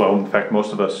 well, in fact,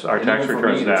 most of us, our And tax even for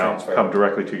returns me to now transfer. come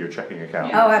directly to your checking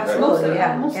account. Oh, absolutely,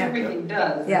 yeah. Most Yeah. everything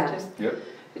does. Yeah. Yep.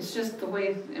 It's just the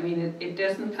way, I mean, it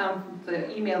doesn't come,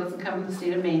 the email doesn't come from the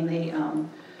state of Maine. They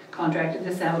contracted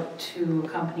this out to a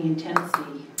company in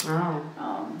Tennessee. Oh.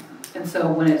 And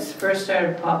so when it first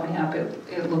started popping up,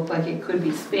 it looked like it could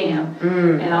be spam.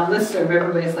 Mm. And on this server,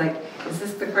 everybody's like, is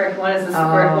this the correct one? Is this the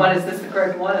correct one? Is this the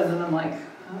correct one? And then I'm like,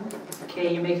 oh,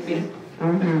 okay, you're making me.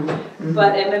 Mm-hmm.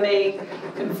 But MMA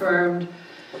confirmed,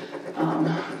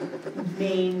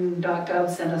 Maine.gov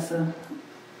sent us a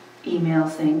email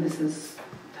saying this is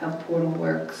how the portal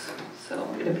works. So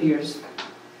it appears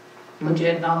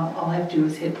legit, and all I have to do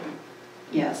is hit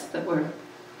yes, that we're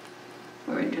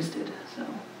interested, so.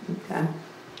 Okay.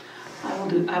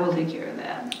 I will take care of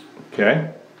that.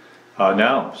 Okay?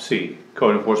 Now, C,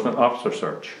 code enforcement officer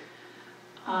search.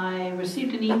 I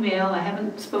received an email, I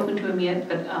haven't spoken to him yet,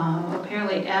 but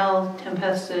apparently Al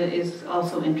Tempesta is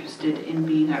also interested in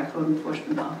being our code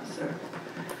enforcement officer.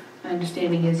 My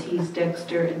understanding is he's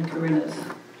Dexter and Corinna's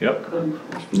Yep. code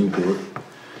enforcement.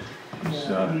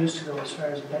 Yeah, he used to go as far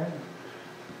as Benton.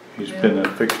 He's been a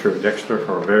fixture of Dexter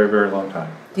for a very, very long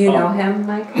time. Do you know him,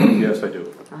 Mike? Yes, I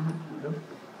do.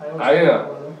 I always I, talk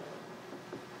with him.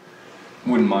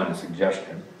 Wouldn't mind a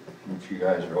suggestion, if you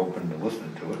guys are open to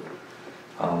listening to it.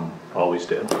 Always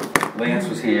did. Lance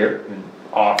was here and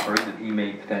offered that he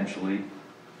may potentially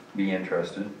be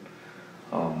interested.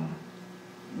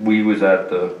 We was at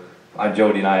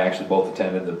Jody and I actually both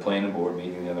attended the planning board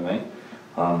meeting the other night.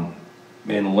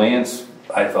 And Lance,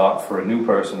 I thought, for a new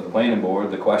person at the planning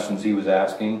board, the questions he was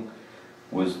asking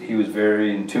he was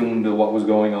very in tune to what was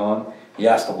going on. He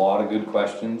asked a lot of good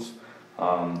questions.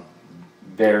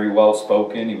 Very well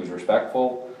spoken, he was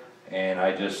respectful. And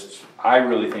I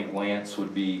really think Lance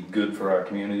would be good for our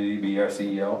community to be our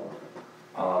CEO.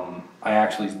 I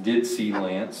actually did see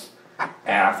Lance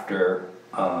after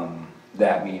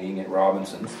that meeting at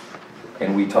Robinson's,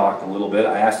 and we talked a little bit.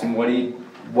 I asked him what he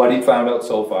found out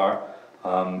so far,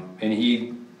 and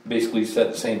he basically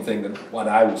said the same thing that what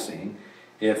I was seeing.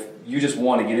 If you just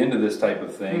want to get into this type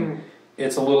of thing,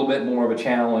 it's a little bit more of a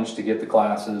challenge to get the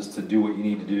classes to do what you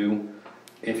need to do.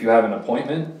 If you have an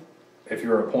appointment, if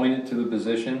you're appointed to the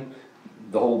position,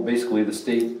 basically the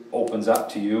state opens up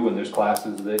to you, and there's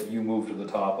classes that you move to the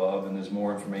top of, and there's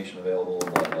more information available,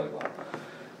 and blah, blah, blah.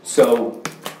 So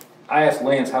I asked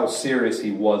Lance how serious he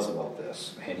was about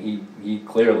this, and he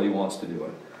clearly wants to do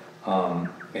it.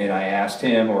 And I asked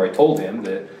him, or I told him,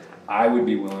 that I would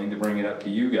be willing to bring it up to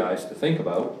you guys to think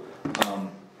about.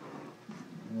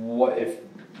 What if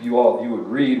you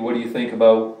agreed, what do you think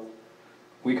about,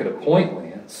 we could appoint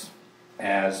Lance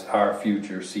as our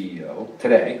future CEO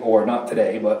today, or not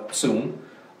today, but soon,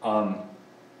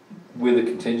 with a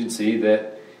contingency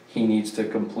that he needs to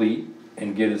complete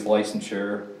and get his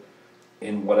licensure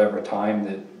in whatever time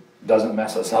that doesn't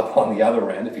mess us up on the other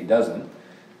end if he doesn't.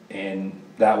 And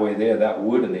that way that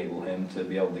would enable him to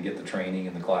be able to get the training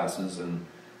and the classes and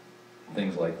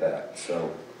things like that.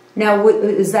 So Now,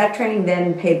 is that training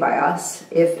then paid by us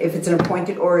if it's an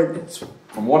appointed, or it's,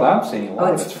 from what I'm seeing, a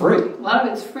lot of it's free. A lot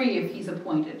of it's free if he's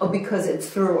appointed. Oh, because it's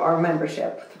through our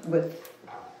membership with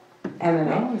MMA?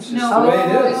 No, it's just No, the way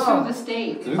it is. it's through the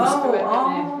state. Through the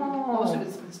Most of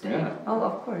it's through the state. Yeah. Oh,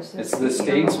 of course. It's the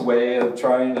state's way of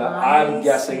trying to, I'm I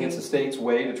guessing see. it's the state's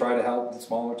way to try to help the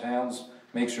smaller towns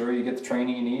make sure you get the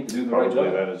training you need to do the right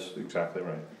Probably job. that is exactly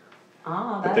right.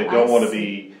 Ah, But they don't want to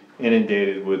be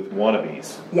inundated with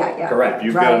wannabes. Yeah. Correct. If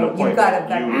you've got an Right, you've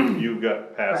appointment, you've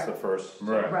got past the first.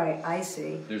 Right, I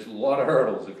see. There's a lot of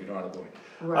hurdles if you're not appointed.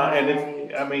 Right.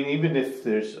 And even if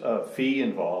there's a fee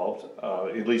involved,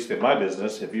 at least in my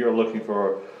business, if you're looking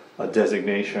for a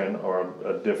designation or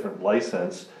a different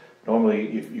license,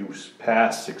 normally if you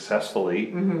pass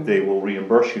successfully, they will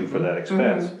reimburse you for that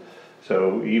expense.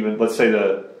 So even, let's say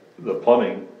the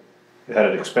plumbing had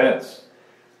an expense,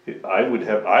 I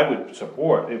would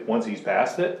support it once he's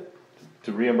passed it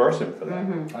to reimburse him for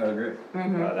that. I agree.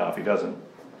 Now, if he doesn't,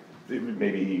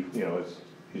 maybe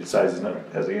he decides he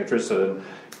has the interest, so then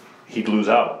he'd lose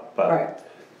out, Right.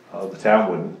 but the town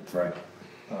wouldn't. Right.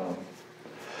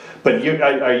 But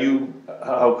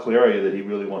how clear are you that he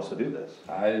really wants to do this?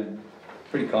 I'm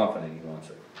pretty confident he wants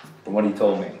it, from what he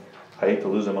told me. I hate to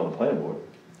lose him on the planning board.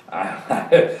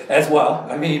 As well,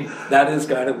 I mean, that is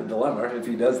kind of a dilemma if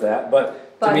he does that, but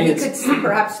to But me he it's. could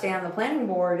perhaps stay on the planning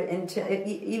board until,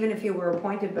 even if you were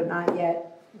appointed but not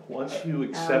yet. Once you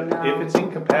accept, no. if it's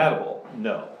incompatible,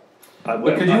 no. But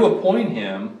could you appoint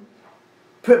him,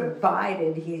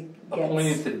 Provided he appoint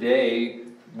him gets. today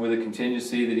with a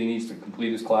contingency that he needs to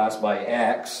complete his class by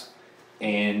X,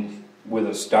 and with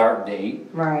a start date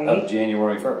Right. of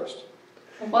January 1st?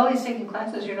 While he's taking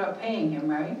classes, you're not paying him,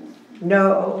 right?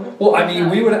 No. Well, I mean,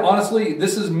 we would, honestly,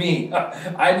 this is me,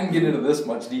 I didn't get into this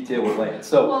much detail with Lance,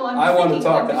 so Well, I'm I just wanted to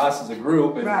thinking talk of to just- us as a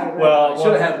group, and Right. Well, I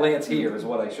should've had Lance here, is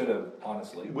what I should've,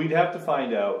 honestly. We'd have to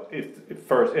find out if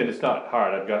first, and it's not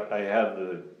hard, I have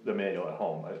the manual at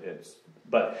home,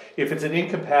 but if it's an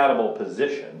incompatible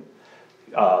position,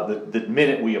 the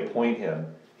minute we appoint him,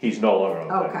 he's no longer on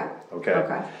the planning board,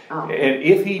 Okay. Oh. And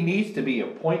if he needs to be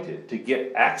appointed to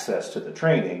get access to the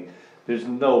training, there's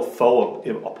no faux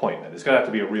appointment, it's gonna have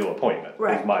to be a real appointment,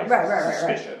 Right. is my Right.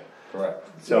 suspicion. Correct.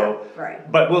 So, Yeah,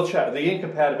 right. but we'll check, the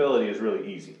incompatibility is really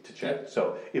easy to check,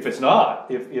 so if it's not,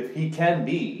 if he can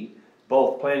be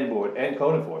both planning board and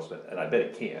code enforcement, and I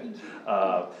bet he can,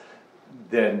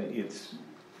 then it's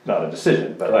not a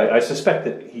decision, but I suspect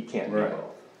that he can't be Right. both.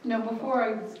 No, before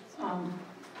I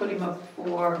put him up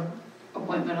for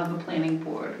appointment on the planning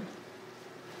board,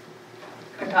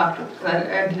 I talked to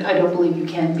him, I don't believe you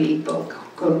can be both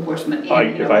code enforcement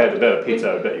and. If I had to bet a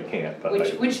pizza, I bet you can't, but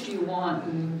Which do you want,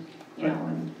 and,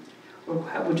 or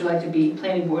how would you like to be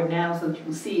planning board now, so that you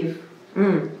can see if,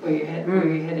 where you're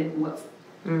headed, and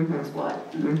what's what.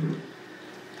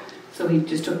 So he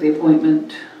just took the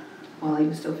appointment while he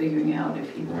was still figuring out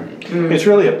if he wanted. it's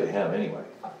really up to him anyway.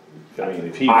 I mean,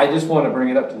 if he, I just wanna bring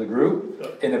it up to the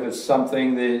group, and if it's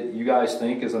something that you guys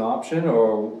think is an option,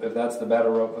 or if that's the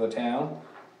better route for the town,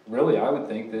 really, I would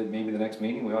think that maybe the next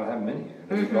meeting, we ought to have him in here,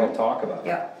 and we could all talk about it.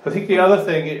 Yeah. I think the other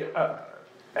thing,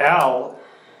 Al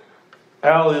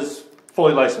is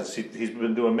fully licensed, he's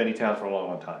been doing many towns for a long,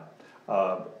 long time.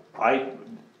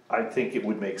 I think it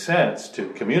would make sense to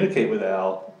communicate with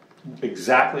Al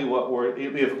exactly what we're,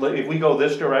 if we go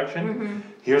this direction,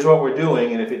 here's what we're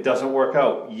doing, and if it doesn't work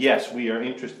out, yes, we are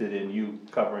interested in you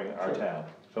covering our town.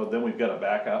 So then we've got a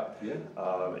backup. Yeah.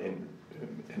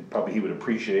 And probably he would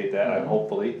appreciate that,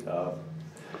 hopefully.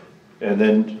 And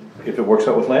then if it works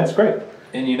out with Lance, great.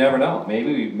 And you never know,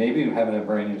 maybe having a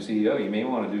brand new CEO, you may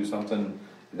wanna do something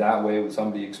that way with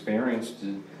somebody experienced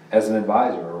as an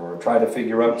advisor, or try to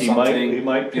figure out something. He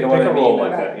might you take know what I a role mean?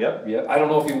 like that, yep. Yeah, I don't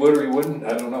know if he would or he wouldn't,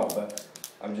 I don't know, but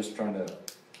I'm just trying to,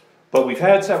 But we've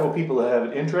had several people that have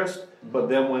an interest, but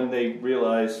then when they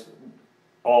realize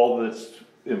all that's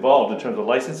involved in terms of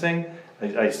licensing,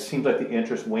 it seems like the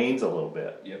interest wanes a little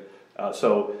bit. yep.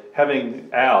 So having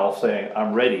Al saying,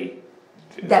 I'm ready,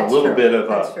 is a That's little true. bit of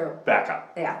That's a true.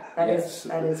 backup. Yeah, Yes.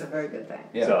 that is a very good thing.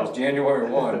 Yeah, So- because January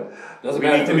 1, doesn't We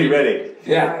matter. need to be ready.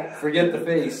 Yeah, Right. forget the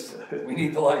face, we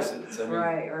need the license, I mean.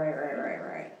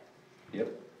 Right. Yep,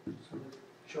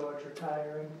 George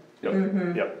retiring, yep,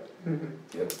 Yep.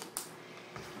 yep. so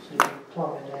you're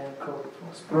plumbing and code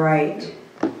enforcement. Right.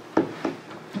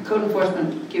 Code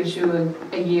enforcement gives you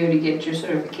a year to get your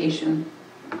certification.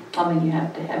 Plumbing, you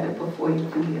have to have it before you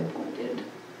can be appointed,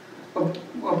 or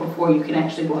before you can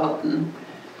actually go out and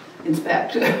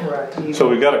inspect. Right. So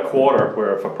we got a quarter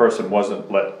where if a person wasn't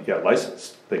get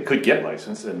licensed, they could get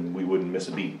licensed and we wouldn't miss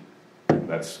a beat.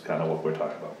 That's kind of what we're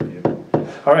talking about.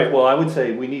 All right, well, I would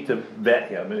say we need to vet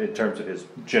him in terms of his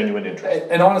genuine interest.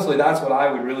 And honestly, that's what I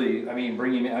would really,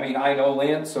 bring him in, I know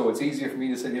Lance, so it's easier for me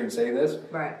to sit here and say this.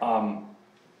 Right.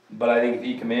 But I think if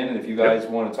he come in and if you guys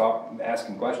wanna talk, ask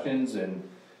him questions and,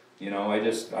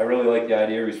 I really like the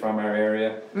idea, he's from our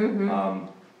area.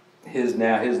 His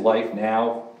life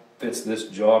now fits this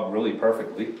job really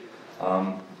perfectly,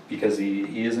 because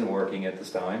he isn't working at this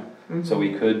time. So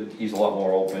he's a lot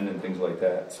more open and things like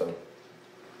that, so.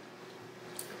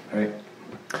 Alright,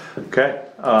 Okay,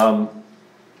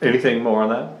 anything more on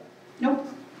that? Nope.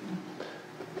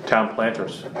 Town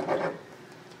planters.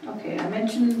 Okay, I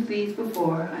mentioned these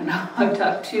before. I know I've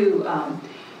talked to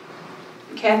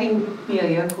Kathy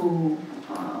Amelia, who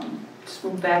just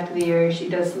moved back to the area. She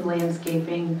does some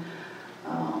landscaping.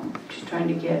 She's trying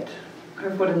to get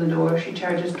her foot in the door. She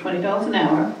charges $20 an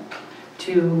hour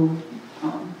to,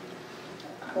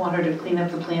 I want her to clean up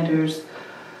the planters,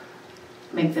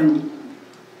 make them,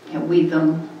 weed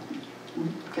them,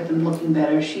 get them looking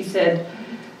better. She said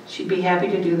she'd be happy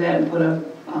to do that and put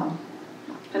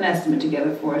an estimate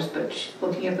together for us, but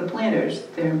looking at the planters,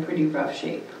 they're in pretty rough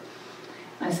shape.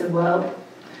 I said, well,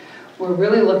 we're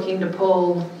really looking to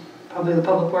pull probably the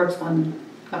public works one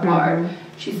apart.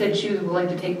 She said she was willing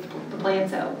to take the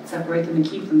plants out, separate them and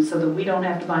keep them so that we don't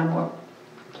have to buy more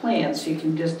plants. She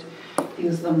can just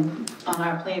use them on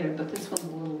our planter, but this one's a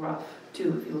little rough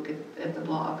too if you look at the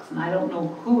blocks, and I don't know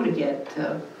who to get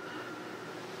to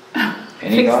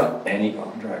any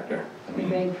contractor, be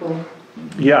thankful.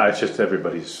 Yeah, it's just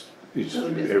everybody's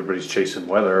Really chasing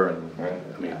weather and, Right.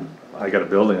 I mean, I got a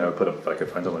building I would put up if I could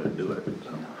find someone to do it,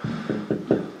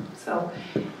 so. So,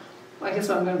 I guess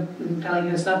what I'm telling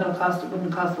you, it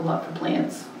wouldn't cost a lot for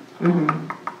plants.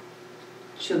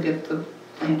 She'll get the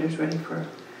planters ready for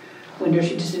winter.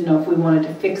 She just didn't know if we wanted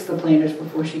to fix the planters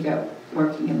before she got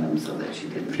working in them so that she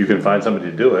could. If you can find somebody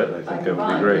to do it, I think that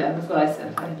would be great. Yeah, that's what I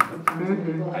said.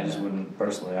 I just wouldn't,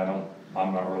 personally, I'm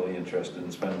not really interested in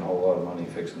spending a whole lot of money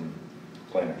fixing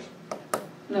planters.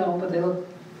 No, but they look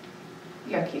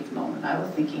yucky at the moment. I was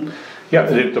thinking Yeah,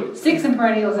 sticks and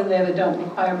perennials in there that don't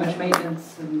require much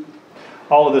maintenance and.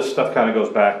 all of this stuff kind of goes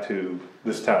back to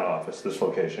this town office, this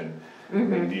location.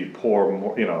 And you pour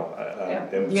more,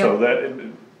 and so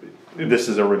this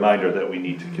is a reminder that we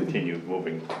need to continue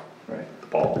moving the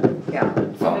ball. Yeah.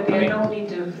 So maybe I don't need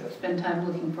to spend time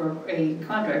looking for a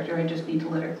contractor, I just need to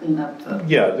let her clean up the.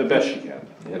 Yeah, the best she can.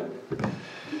 Yep.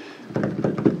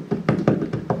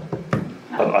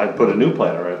 I'd put a new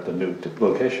planter at the new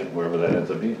location, wherever that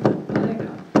ends up being. There you go.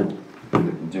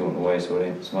 Doing away so it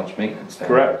ain't as much maintenance down.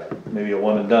 Correct, maybe a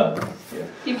one and done. Yeah.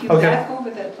 If you Okay. back over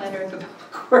that planter at the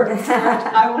public works,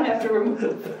 I won't have to remove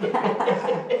it.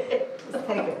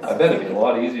 I bet it'd be a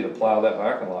lot easier to plow that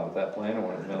parking lot with that planter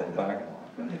when it's in the middle of the parking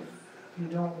lot. If you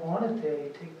don't want it there,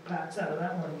 you take parts out of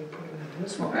that one, you put it in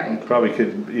this one. Right, Probably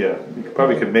could, you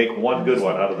probably could make one good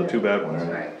one out of the two bad ones.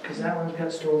 right. Because that one's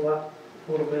got stove up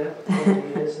a little bit over the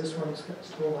years, this one's got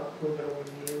stove up a little bit over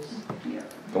the years. Yeah.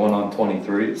 Going on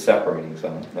 23, it's separating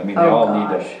some. I mean,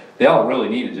 Oh, they all really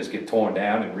need to just get torn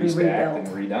down and restacked and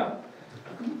Rebuilt. redone.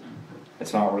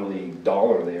 It's not really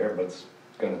dollar there, but it's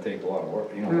gonna take a lot of work,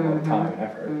 a lot of time and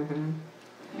effort.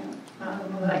 Yeah.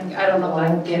 I don't know if I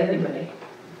can get anybody.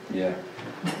 Yeah.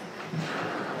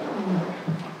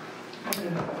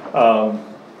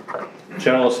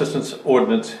 General Assistance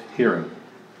Ordinance hearing.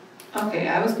 Okay,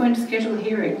 I was going to schedule a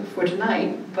hearing for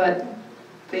tonight, but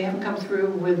they haven't come through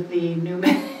with the new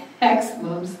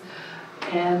maximums.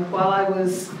 And while I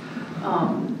was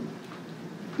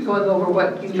going over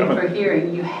what you need for a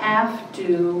hearing, you have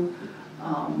to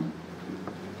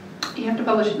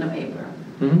publish it in the paper.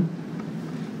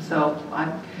 Mm-hmm. So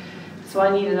I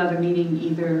need another meeting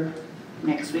either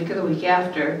next week or the week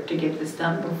after to get this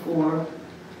done before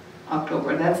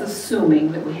October. That's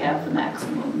assuming that we have the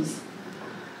maximums.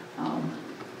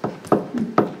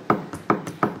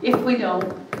 If we don't,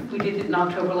 we did it in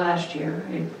October last year.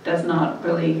 It does not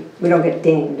really. We don't get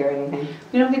dinged or anything.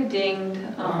 We don't get dinged.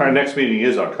 Our next meeting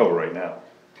is October right now.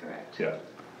 Correct. Yeah.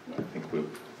 I think we.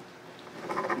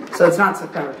 So it's not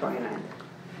September 29th.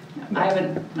 No, I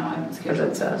haven't scheduled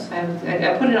As it says.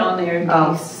 I put it on there in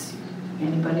case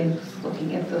anybody's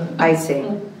looking at the. I see.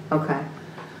 Okay.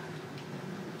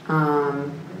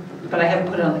 But I haven't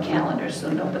put it on the calendar, so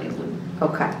nobody would.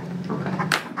 Okay. Okay.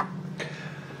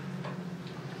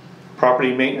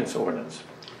 Property maintenance ordinance.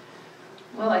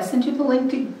 Well, I sent you the link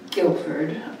to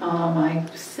Guilford. I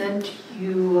sent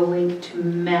you a link to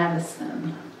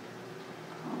Madison.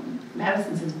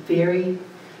 Madison's is very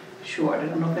short. I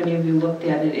don't know if any of you looked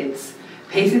at it. It's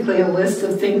basically a list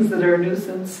of things that are a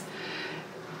nuisance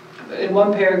in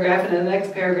one paragraph, and in the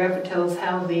next paragraph it tells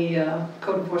how the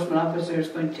code enforcement officer is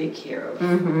going to take care of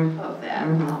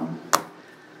that.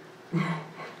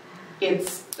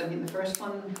 The first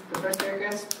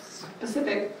paragraph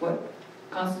specific what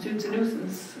constitutes a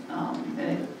nuisance,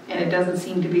 and it doesn't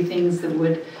seem to be things that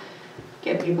would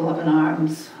get people up in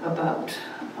arms about.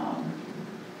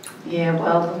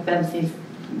 The fence needs,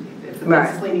 if the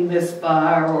fence is leaning this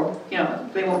far, or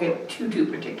they won't get too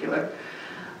particular.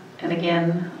 And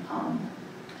again,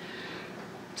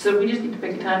 so we just need to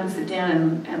pick a time to sit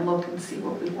down and look and see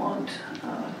what we want.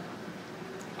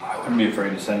 I wouldn't be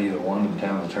afraid to send either one to the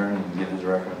town attorney and get his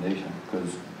recommendation,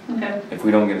 because Okay. if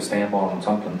we don't get a stamp on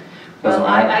something, Well,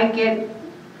 I get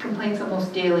complaints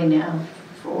almost daily now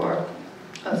for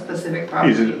a specific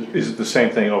property. Is it the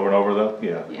same thing over and over though?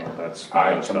 Yeah. Yeah. Well, that's.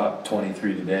 I come up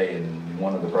 23 today, and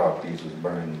one of the properties was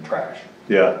burning trash.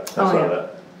 Yeah, I saw yeah.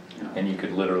 that. And you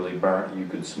could literally you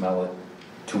could smell it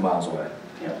 2 miles away.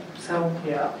 Yeah. So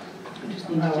Yeah, we just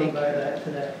need I to went take. by that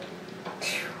today.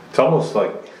 It's almost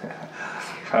like,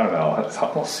 I don't know, it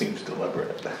almost seems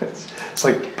deliberate. It's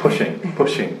like pushing.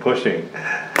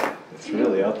 It's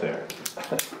really out there.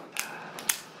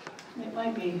 It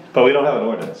might be. But we don't have an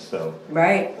ordinance, so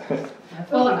Right.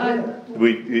 Well,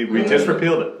 we just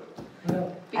repealed it.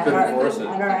 At Couldn't our, enforce it.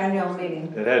 at our annual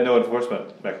meeting. It had no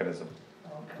enforcement mechanism.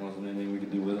 Wasn't anything we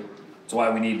could do with it. That's why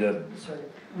we need to So,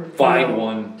 find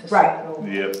one. to Right. start over.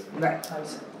 Yep. Right. I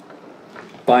see.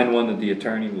 Find one that the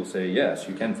attorney will say, yes,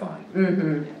 you can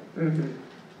find.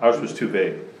 Ours was too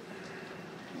vague.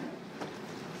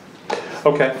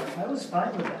 Okay. I was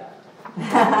fine with that.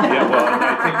 Yeah, well, and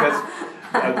I think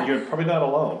that's, you're probably not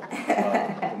alone.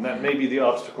 And that may be the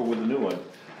obstacle with the new one.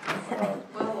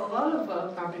 Well, a lot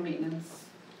of property maintenance,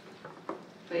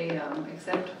 they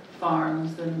accept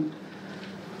farms and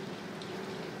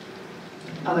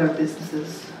other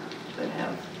businesses that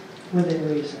have, Within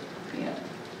reason. yeah.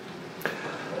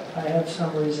 I have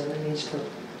some reason it needs to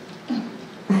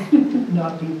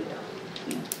not be there.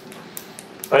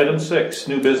 Item 6,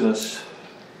 new business,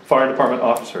 fire department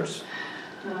officers.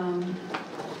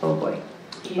 Oh boy.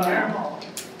 Yeah.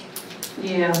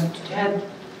 Yeah, Chad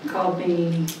called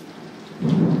me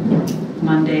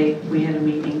Monday, we had a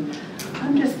meeting.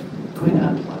 I'm just going to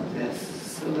unplug this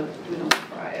so that we don't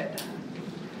fry it.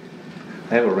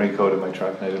 I have a raincoat in my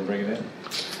truck and I didn't bring it in.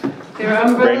 There are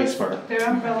umbrellas, smart. there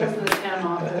are umbrellas in the town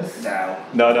office.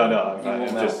 No,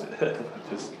 I'm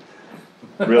just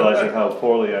realizing how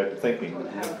poorly I'm thinking.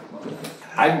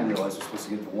 I didn't realize we're supposed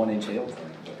to get the 1-inch hail thing.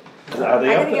 Are I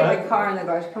they up gotta to get my that? car in the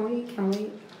garage. Can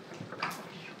we?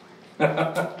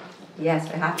 Yes,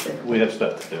 I have to. We have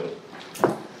stuff to do.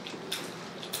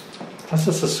 That's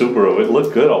just a Subaru, it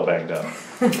looked good all banged up.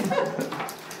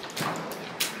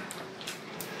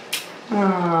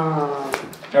 Oh.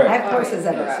 All I right. have horses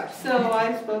at the garage. So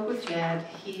I spoke with Chad,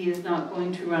 he is not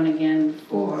going to run again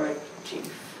for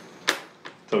chief.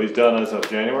 So he's done as of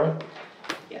January?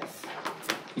 Yes,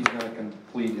 He's gonna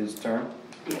complete his term.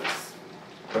 yes,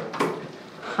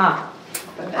 Huh.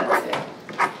 but that's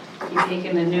it. He's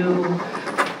taken a new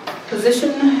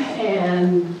position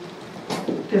and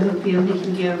doesn't feel he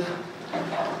can give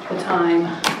the time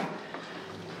that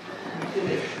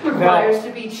it requires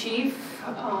to be chief.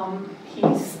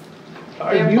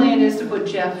 Their plan is to put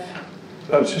Jeff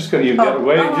I was just gonna, you got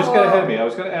ahead of me, I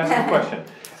was gonna ask a question.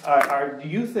 Do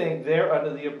you think they're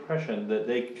under the impression that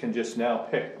they can just now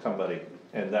pick somebody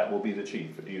and that will be the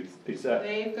chief? Is that,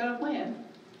 They've got a plan.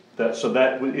 so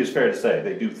that is fair to say,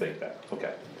 they do think that,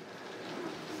 okay.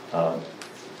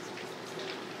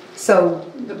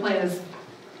 So, The plan is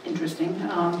interesting.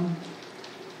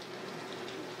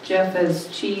 Jeff as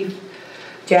chief.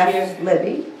 Jeff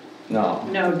Libby? No.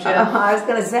 No, Jeff. I was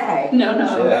gonna say.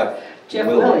 No, Jeff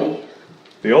Willie. Willie.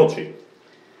 The old chief.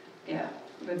 Yeah,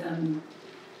 but then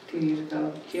 2 years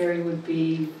ago, Jerry would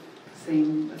be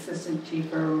same assistant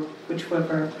chief or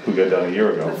whichever. Who got done a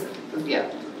year ago.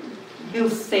 Yeah, he'll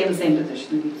stay in the same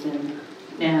position he's in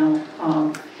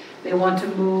now. They want to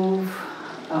move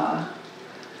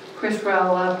Chris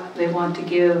Rowell up. They want to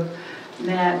give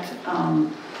Matt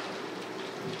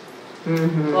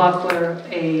Locklear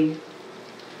a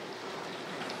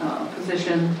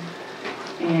position,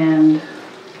 and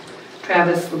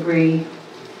Travis Labrie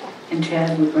and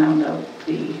Chad would round out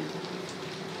the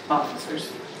officers,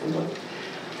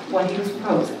 what he was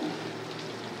proposing.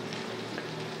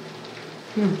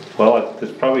 Well,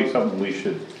 it's probably something we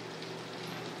should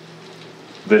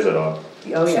visit on,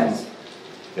 Oh, yes.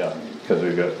 yeah, because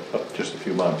we've got just a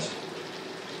few months.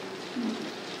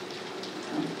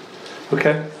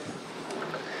 Okay.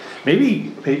 Maybe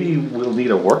we'll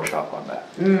need a workshop on that.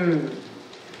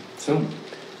 Soon.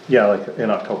 Yeah, like in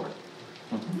October.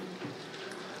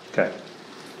 Okay.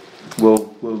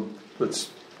 Let's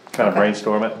kind of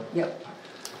brainstorm it. Yep.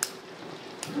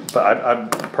 But I'm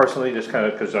personally just kind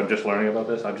of, because I'm just learning about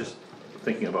this, I'm just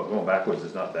thinking about going backwards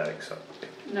is not that exciting.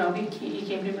 No, he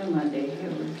came to me Monday.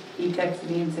 He texted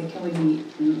me and said, "Can we meet?"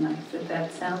 And I said,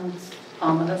 "That sounds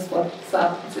ominous. What's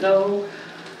up?" He said, "Oh,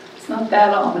 it's not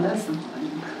that ominous." I'm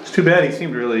like, It's too bad, he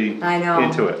seemed really into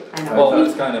it. I know. Well,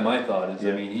 that's kind of my thought, is,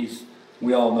 I mean,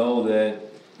 we all know that,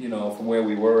 you know, from where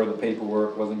we were, the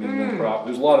paperwork wasn't being done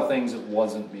properly. There's a lot of things that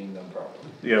wasn't being done properly.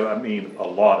 Yeah, I mean, a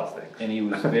lot of things. And he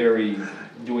was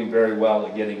doing very well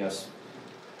at getting us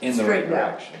in the right Straightened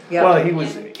out. direction. Yep.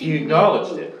 Well, he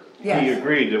acknowledged it. Yes. He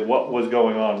agreed that what was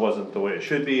going on wasn't the way it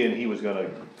should be, and he was gonna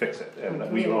fix it.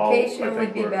 And we all, I Communication think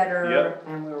would be we're- better, Yep.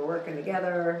 and we were working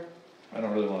together. I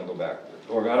don't really wanna go back,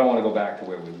 or I don't wanna go back to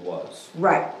where we was.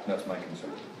 Right. That's my concern.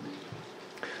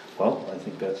 Well, I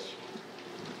think that's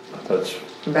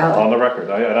Valid. on the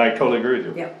record, and I totally agree with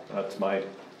you. Yep. That's my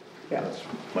Yep.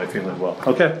 feeling as well.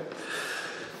 Okay.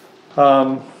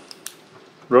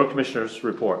 Road Commissioners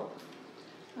report.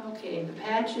 okay, the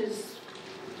patch is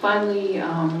finally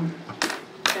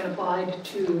been applied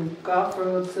to Goff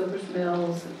Road, Silver's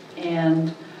Mills,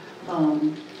 and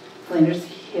Flanders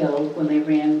Hill when they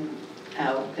ran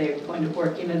out. They're going to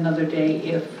work in another day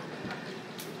if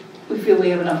we feel we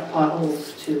have enough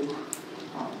potholes to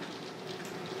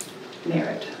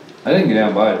merit. I didn't get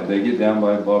down by it. Did they get down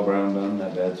by Bob Brown done,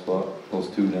 that bad spot? Those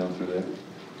two down through there?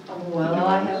 Oh, well,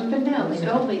 I haven't been down. They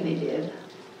told me they did.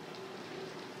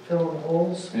 Filling the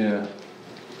holes. Yeah.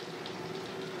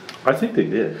 I think they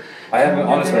did. I haven't,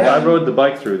 honestly, I I haven't. rode the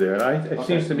bike through there, and it Okay,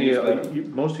 seems to me it's better.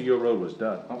 most of your road was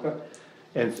done, Okay.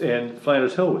 and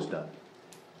Flanders Hill was done.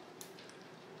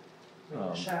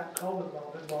 Shot culvert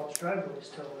mount at Bob's driveway is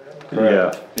still there. Yeah.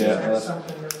 Correct. Is Yeah. that that's-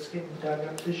 something that was getting dug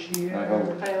up this year? I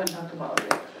hope. I haven't talked about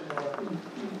it.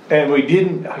 And we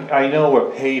didn't, I know we're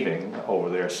paving over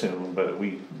there soon, but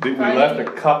we left a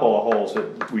couple of holes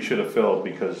that we should have filled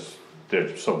because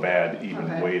they're so bad, even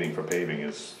Okay. waiting for paving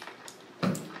is,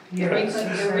 Yeah, Reclaim- it's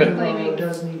you're the reclaiming. road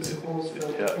does need some holes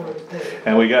filled Yeah. before it's paved.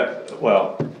 and we got,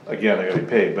 well, again, I gotta be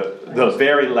paid, but the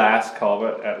very last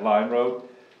culvert at Line Road,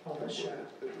 Oh, that's shot.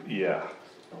 yeah.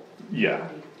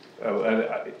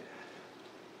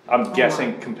 I'm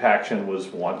guessing compaction was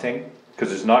wanting,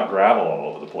 cause it's not gravel all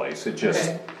over the place, it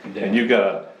just, Okay. and you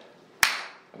gotta,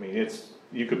 I mean,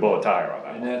 you could blow a tire on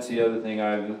that And one. that's the other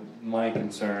thing my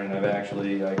concern,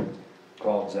 I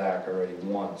called Zach already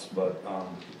once, but,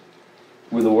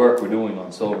 with the work we're doing on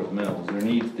Silver's Mills, there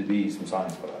needs to be some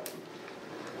signs for that.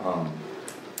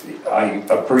 I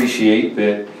appreciate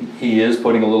that he is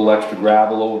putting a little extra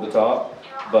gravel over the top,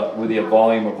 but with the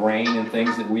volume of rain and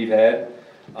things that we've had,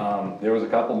 there was a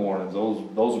couple mornings,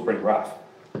 those were pretty rough.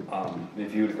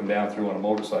 If you were to come down through on a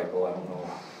motorcycle, I don't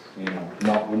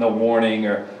know, with no warning,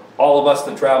 or all of us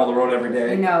that travel the road every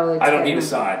day. No, it's I don't need a getting-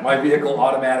 sign, my vehicle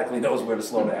automatically knows where to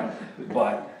slow down,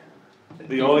 but.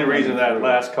 The only reason that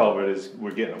last culvert is,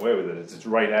 we're getting away with it, is it's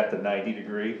right at the 90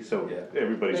 degree, so Yeah.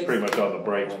 everybody's pretty much on the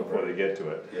brakes before they get to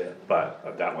it. Yeah.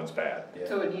 But that one's bad. Yeah.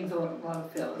 So it needs a lot of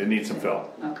fill. It needs some fill.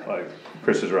 Okay. Like,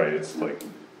 Chris is right, it's like,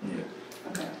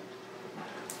 Okay.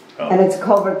 And it's a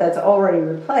culvert that's already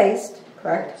replaced,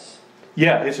 correct?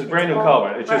 Yeah, it's a brand new all-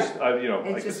 culvert, it's just, right. you know,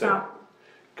 like It's I just said, not,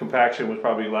 compaction was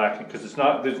probably lacking, cause it's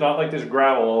not, there's not like there's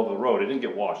gravel all over the road, it didn't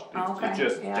get washed, okay. it's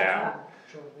just Yeah, down.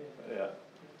 yeah.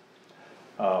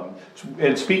 Yeah.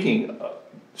 And speaking,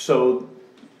 so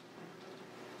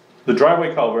the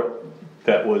driveway culvert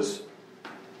that was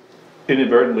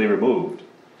inadvertently removed,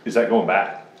 is that going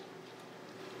back?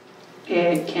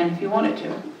 It can if you wanted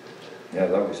to. Yeah, I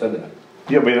thought we said that.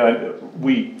 Yeah, I mean,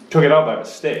 we took it out by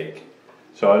mistake,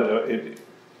 so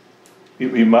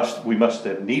we must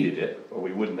have needed it, or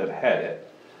we wouldn't have had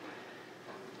it.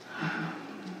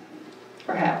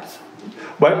 Perhaps.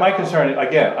 But my concern,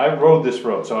 again, I rode this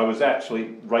road, so I was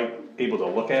actually able to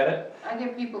look at it. I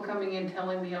get people coming in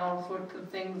telling me all sorts of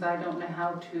things. I don't know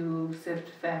how to sift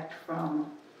fact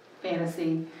from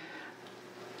fantasy.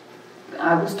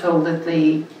 I was told that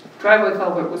the driveway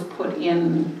culvert was put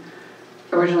in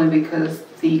originally because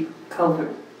the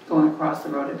culvert going across the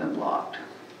road had been blocked.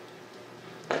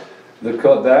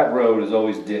 That road is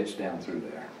always ditched down through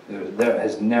there. There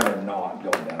has never not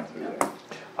gone down through there.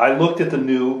 I looked at the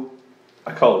new,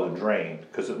 I call it a drain,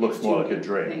 because it looks It's more too like a big,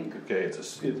 drain. I Okay,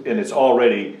 and it's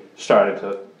already started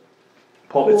to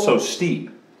pull, it's so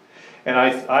steep. And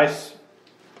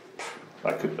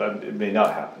it may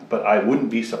not happen, but I wouldn't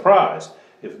be surprised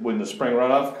if when the spring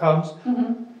runoff comes,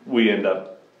 we end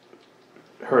up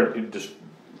just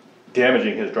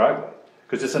damaging his driveway,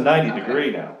 because it's a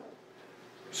 90-degree now.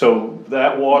 So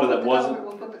that water that wasn't,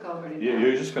 We'll put the culvert in.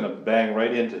 you're just gonna bang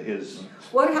right into his.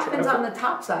 What happens on the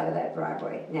top side of that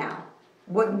driveway now?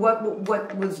 What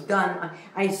was done?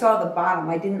 I saw the bottom,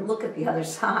 I didn't look at the other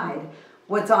side.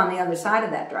 What's on the other side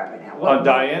of that driveway now? On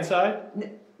Diane's side?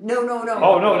 No.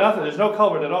 Oh, no, nothing, there's no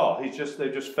culvert at all, they just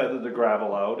feathered the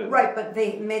gravel out and. Right, but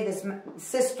they made this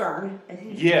cistern.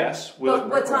 Yes. with But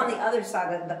what's on riprap. the other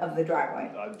side of the driveway?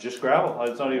 Just gravel,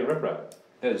 it's not even riprap.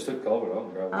 Yeah, just took culvert out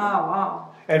and gravel. Oh,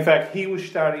 In fact, he was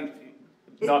starting,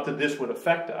 not that this would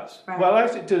affect us. Right. Well,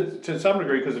 actually, to some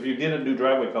degree, because if you did a new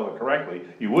driveway color correctly,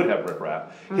 you would have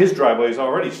riprap. His driveway is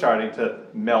already starting to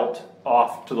melt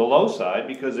off to the low side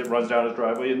because it runs down his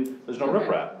driveway and there's no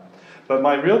riprap. But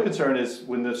my real concern is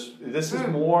when this is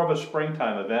more of a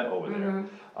springtime event over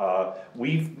there.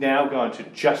 We've now gone to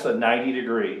just a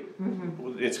 90-degree.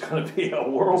 It's gonna be a It's gonna be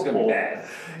whirlpool. bad.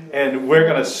 And we're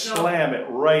gonna slam it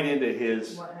right into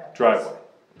his driveway.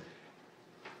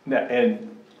 Now,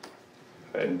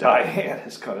 and Diane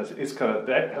is gonna,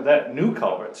 that new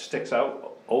culvert sticks out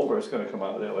over, it's gonna come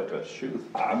out of there like a shoe.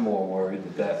 I'm more worried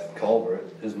that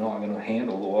culvert is not gonna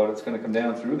handle the water that's gonna come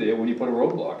down through there when you put a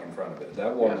roadblock in front of it.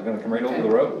 That water's gonna come right over the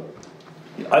road.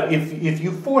 If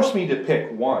you forced me to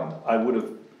pick one, I would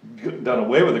have done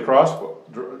away with the crosswalk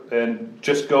and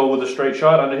just go with a straight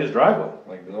shot under his driveway.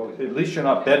 Like there's always. At least you're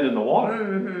not bending the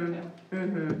water.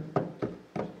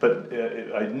 But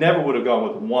I never would have gone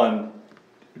with one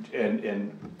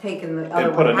and taking the other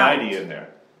put a one out. 90 in there,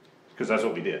 because that's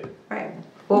what we did. Right.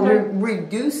 Well,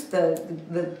 reduce the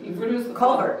You've reduced the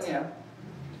culvert, Yeah.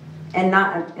 and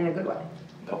not in a good way.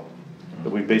 No.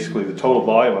 But we basically, the total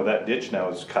volume of that ditch now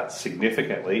is cut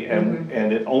significantly, and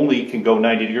it only can go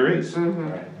 90 degrees.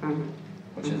 Right.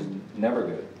 Which is never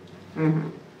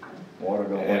good. Water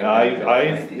going.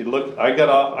 And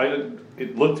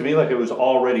it looked to me like it was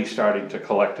already starting to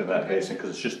collect in that basin, because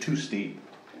it's just too steep.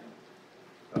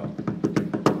 So,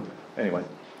 anyway.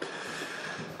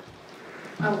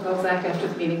 I will call Zach after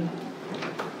the meeting.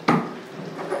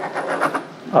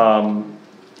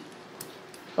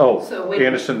 So wait-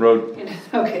 Anderson Road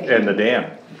Okay. and the dam.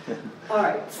 All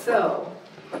right, so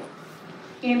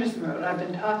Anderson Road, I've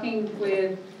been talking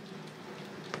with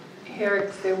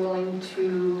Herrick's, they're willing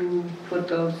to put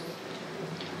those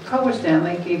culverts down.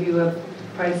 They gave you a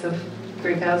price of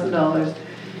 $3,000.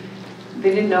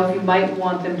 They didn't know if you might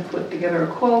want them to put together a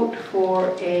quote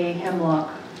for a Hemlock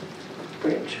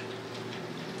Bridge.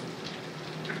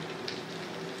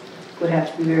 Would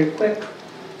have to be very quick,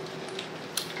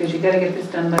 because you gotta get this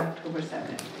done by October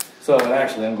 2nd. So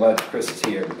actually, I'm glad Chris is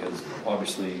here because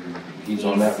obviously he's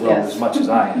on that road Yes. as much as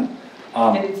I am.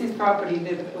 And it's his property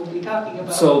that we'll be talking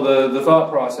about. So the thought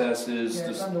process is Yeah,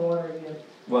 it's just, underwater again.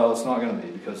 well, it's not gonna be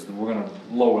because we're gonna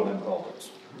lower them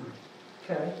culverts.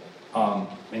 Okay,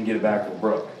 And get it back to a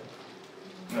brook.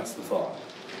 That's the thought.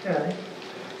 okay.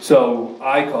 So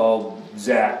I called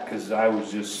Zach because I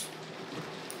was just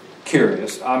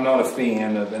curious. I'm not a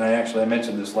fan of, and I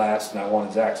mentioned this last and I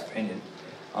wanted Zach's opinion.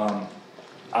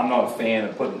 I'm not a fan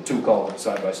of putting two culverts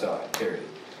side by side, period.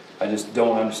 I just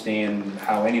don't understand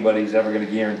how anybody's ever gonna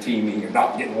guarantee me you're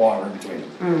not getting water in between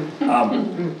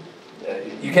them.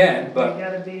 You can, They but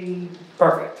gotta be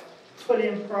perfect. put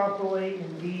in properly,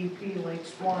 and DEP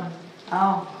likes one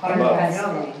Oh, Higher than the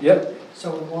other. interesting. Yep,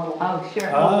 So we want to, Oh,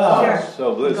 sure. Ah, Sure.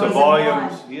 so it's a Because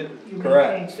volumes, yeah, you maintain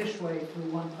correct. fish weight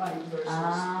through one pipe versus.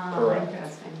 Ah, Correct.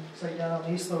 interesting. It's like down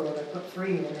on East Road, I put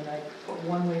 3 in and I put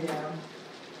one way down,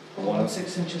 put One one up.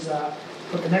 6 inches up,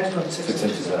 put the next one 6 6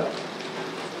 inches up.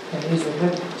 And these were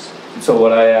good ones. So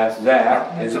what I asked Zach,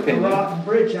 And I his took the opinion, rock and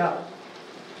bridge out.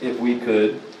 if we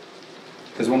could,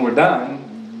 because when we're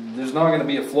done, there's not gonna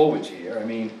be a flowage here, I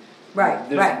mean. Right,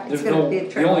 there's- right. It's There's gonna no, be a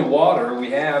the only trickle. water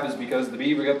we have is because the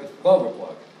beaver got the culvert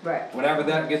plugged. Right. Whenever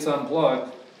that gets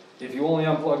unplugged, if you only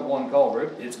unplug one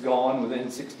culvert, it's gone within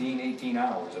 16, 18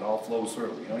 hours, it all flows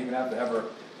through. You don't even have to ever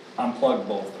unplug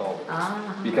both culverts.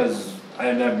 Ah. Because I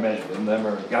have never measured them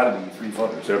are gotta be 3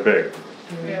 footers. they're big.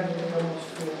 Yeah. Almost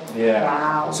full. Yeah.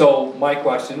 Wow. So my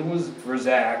question was, for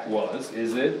Zach was,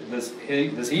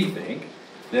 does he think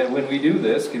that when we do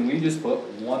this, can we just put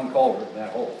one culvert in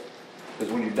that hole?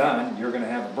 Because when you're done, you're gonna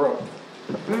have a brook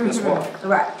this wide.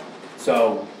 Right.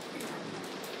 So,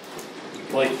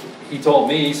 like, he told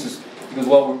me, he goes,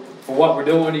 well, for what we're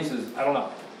doing, he says, I don't know.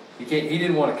 He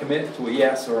didn't wanna commit to a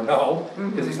yes or a no,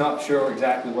 because he's not sure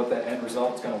exactly what that end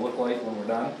result's gonna look like when we're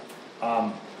done.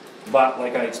 But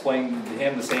like I explained to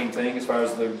him, the same thing as far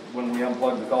as when we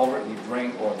unplug the culvert and you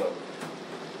drain,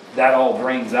 that all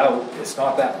drains out, it's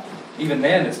not that, even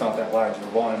then, it's not that large of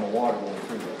a volume of water going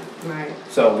through there. Right.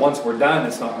 So once we're done,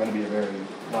 it's not gonna be a very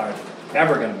large,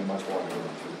 ever gonna be much water going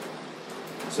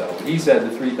through. So he said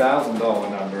the $3,000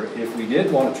 number, if we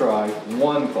did wanna try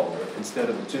one culvert instead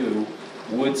of the 2,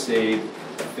 would save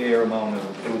a fair amount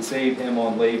of, it would save him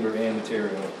on labor and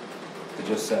material to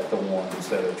just set the one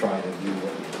instead of trying to do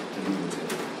the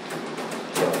 2.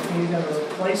 So Are you gonna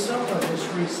replace them or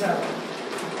just reset them?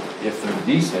 if they're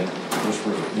decent, just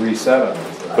reset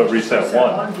them. But reset Just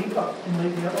one. one deeper and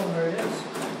leave the other one where it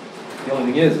is. The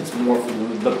only thing is, it's more,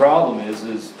 the problem is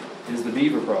the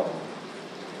beaver problem.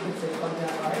 If they plug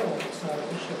that higher, it's not an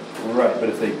issue. Right, but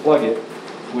if they plug it,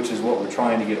 which is what we're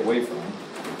trying to get away from,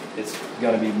 it's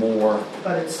gonna be more,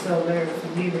 But it's still there if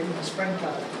you need it in the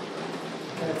springtime.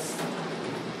 That's,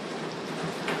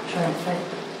 trying to think.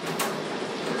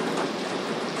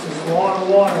 There's a lot of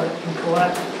water that can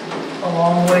collect a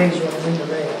long ways runs into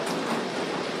there.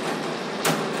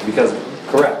 because,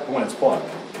 correct, when it's plugged.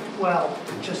 Well,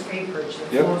 just acreage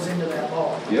that Yep. flows into that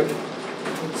bog. Yep.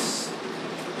 It's,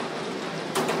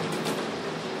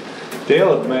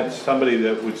 Dale had met somebody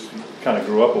that was, kinda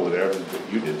grew up over there,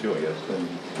 you did too, I guess,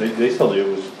 and they told you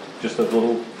it was just a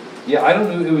little, Yeah, I don't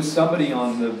know, it was somebody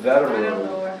on the I Vetter don't Road.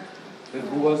 know her.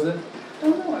 Who was it?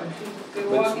 Don't know her. They were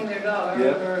But- walking their dog. or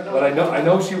Yeah, her dog. but I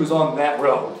know she was on that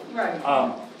road. Right.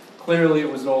 Clearly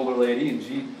it was an older lady, and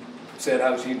she said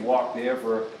how she'd walked there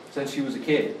since she was a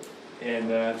kid.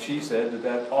 And she said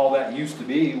that all that used to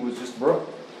be was just brook.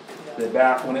 That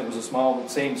back when it was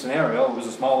same scenario, it was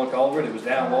a smaller culvert, it was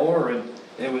down lower, and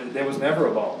there was never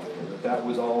a bottom there, that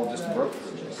was all just a brook.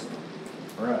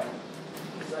 Right,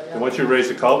 and once you raise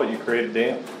the culvert, you create a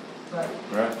dam. right,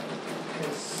 right.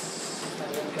 because I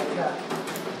think I've got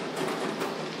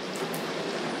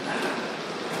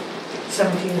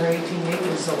 17 or 18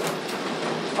 acres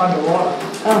of underwater.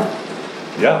 Oh,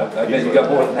 Yeah. I bet you got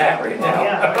more than that right Oh, now.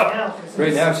 yeah, right now. 'Cause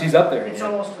Right now, she's up there It's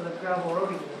again. almost to the gravel road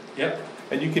again. Yep.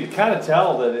 And you can kinda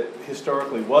tell that it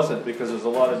historically wasn't, because there's a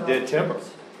lot of dead timber.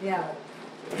 yeah.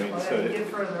 I mean, Well, so, as you get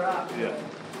further up. yeah,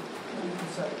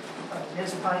 So,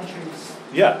 there's pine trees.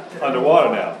 yeah, underwater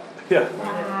now, yeah.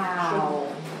 Wow.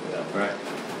 Right.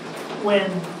 When,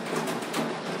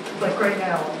 like right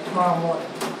now, tomorrow morning,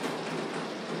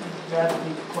 that'd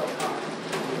be quite hot.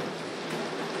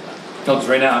 No, 'cause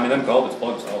right now, I mean, them culverts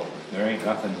plugged solid, there ain't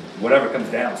nothing, whatever comes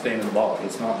down, staying in the bog,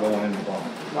 it's not going in the bog.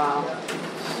 Wow.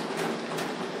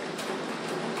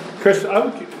 Chris, I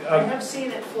would, I have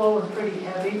seen it flowing pretty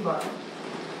heavy, but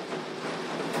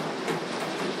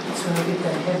it's when we get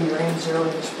them heavy rains early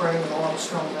in the spring and all the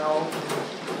snow melt.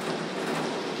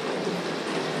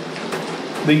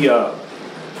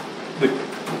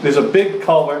 there's a big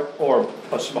culvert or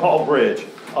a small bridge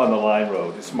on the line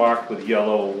road, it's marked with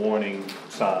yellow warning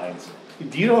signs.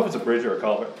 Do you know if it's a bridge or a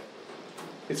culvert?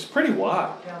 It's pretty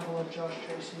wide, Down below Josh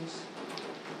Tracy's.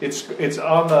 it's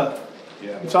on the,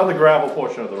 Yeah. it's on the gravel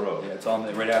portion of the road. Yeah, it's on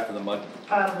the, right after the mud.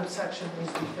 Part of the section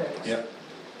needs to be fixed. Yep.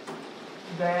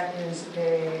 That is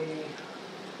a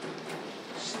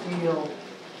steel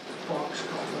box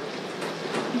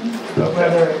culvert.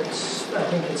 Whether it's, I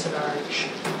think it's an arch.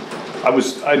 I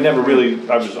was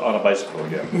on a bicycle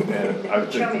again, and I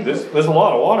think, there's a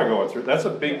lot of water going through, that's a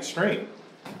big stream.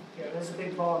 Yeah, there's a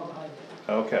big bog behind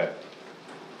it. Okay.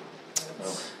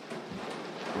 It's-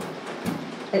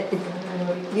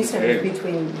 You said it's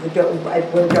between the Dover,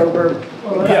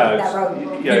 Yeah, that road. yeah,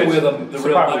 You know it's- where the it's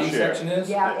real probably muddy shared. section is?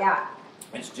 Yeah.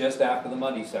 It's just after the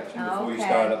muddy section before you Okay.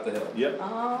 start up the hill. Yep,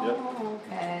 Oh,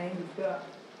 okay. You've got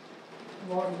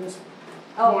water this.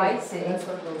 Oh, I here, see. That's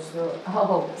what goes through it.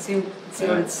 Oh, see,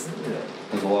 Yeah. it's,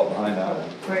 There's a lot behind that one.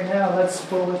 Right now, that's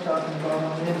what we're talking about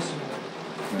on Anderson.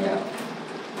 Yeah.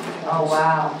 oh,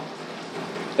 wow.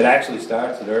 It actually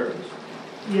starts at Irvin's.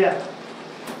 Yeah.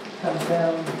 Comes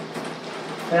down,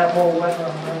 that whole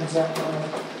wetland runs up on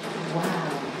it. Wow.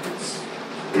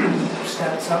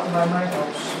 Starts out by my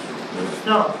house.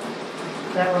 No,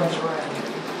 that runs around.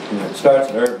 Yeah, it starts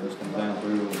at Irvin's, comes down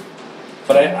through.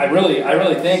 But I really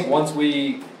think once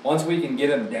we can get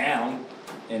them down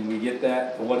and we get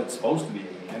that to what it's supposed to be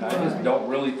again, I just don't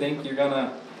really think you're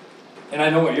gonna, and I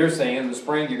know what you're saying, in the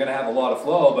spring you're gonna have a lot of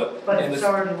flow, but But in it's the,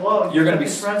 already low. you're gonna got be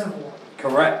this reservoir.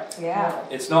 correct. Yeah.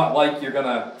 It's not like you're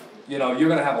gonna, you're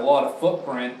gonna have a lot of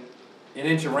footprint. An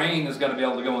inch of rain is gonna be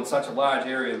able to go in such a large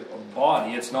area of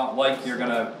body, it's not like you're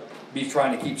gonna be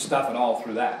trying to keep stuffing all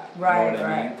through that. You know Right, what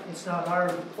I mean? right. It's not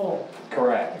already full,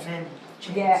 Correct. and then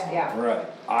change. Yeah. Right.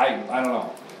 I don't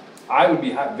know. I would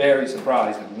be very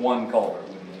surprised if one culvert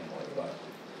wouldn't handle it, but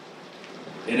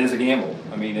it is a gamble.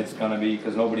 I mean, it's gonna be,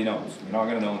 because nobody knows. You're not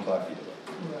gonna know until after you do it.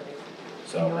 Right. You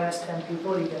So, ask 10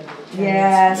 people, you get 10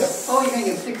 Yes. Oh, you're gonna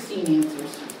get 16 answers.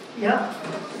 answers. Yeah.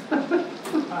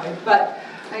 But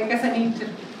I guess I need to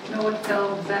know what to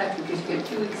tell Zach, because you get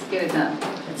 2 weeks to get it done.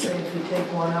 I'd say if you take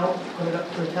one out, put it up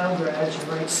to the town garage, and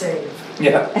write save,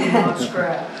 yeah. not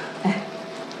scrap.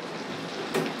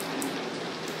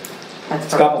 That's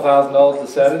It's a couple $1,000s to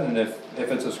set it, and if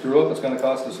it's a screw up, it's gonna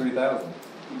cost us $3,000.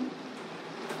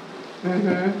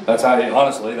 Mm-hmm. That's how,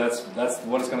 honestly, that's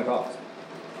what it's gonna cost.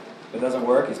 If it doesn't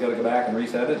work, he's gotta go back and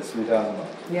reset it, it's $3,000.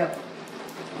 Yep.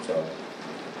 So,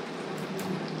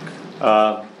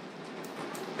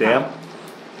 dam?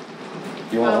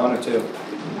 you want one or two?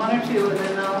 1 or 2, and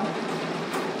then I'll,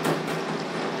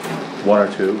 One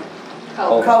or two?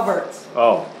 oh, Culverts.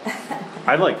 Oh,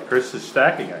 I like Chris's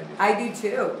stacking idea. I do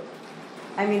too.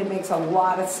 I mean, it makes a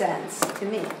lot of sense to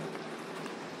me.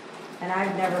 And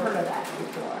I've never heard of that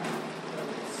before.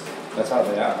 That's how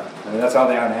they are. I mean, that's how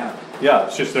they are now. Yeah,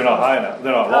 it's just they're not high enough,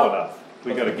 they're not low enough.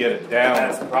 We gotta get it down.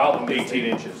 That's the problem. 18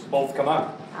 inches. Both come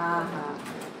up. Uh-huh.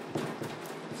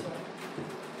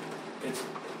 It's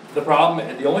the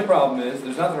problem. The only problem is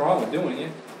there's nothing wrong with doing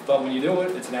it, but when you do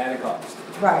it, it's an added cost.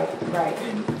 Right, right.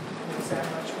 And It's that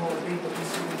much more deeper to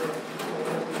see the,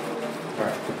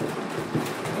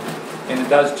 and it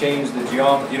does change the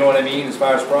geometry. You know what I mean, as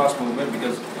far as frost movement,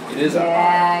 because it is up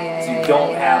high, Yeah, so you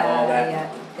don't have all that yeah.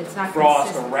 It's not frost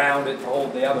consistent. around it to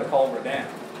hold the other culvert down.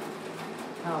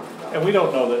 Oh, And we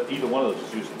don't know that either one of those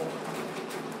is usable.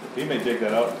 He may dig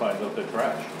that out and find out they're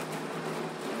trash.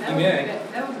 that would be bad,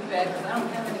 because I don't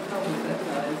have any culverts that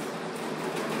size.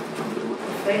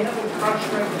 they have them crushed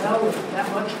right now with that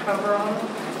much cover on them.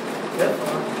 Good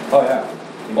for Oh yeah.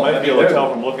 You might be able to tell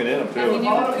from looking in them I mean, too.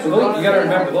 So those, you gotta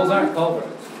remember, those aren't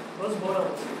culverts. those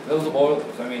boilers. Those are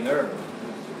boilers. I mean, they're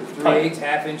 3/8,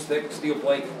 half-inch thick steel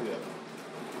plate.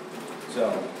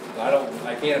 So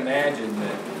I can't imagine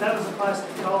that. If that was a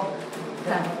plastic culvert,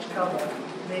 that much cover,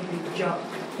 they'd be junk,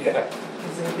 Yeah.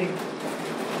 because they'd be.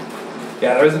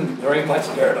 Yeah, there ain't much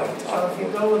dirt on So top. if you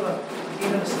go with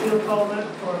either a steel culvert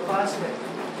or a plastic,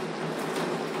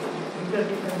 you've got to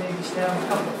get them babies down a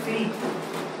couple of feet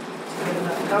to get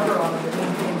enough cover on them to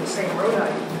maintain the same road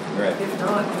height. Right. If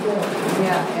not, you're going.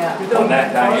 yeah, yeah. You're going On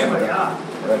that causeway diameter. up.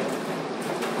 Right.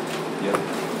 Yep.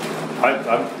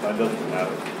 It doesn't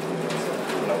matter.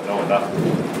 I don't know enough to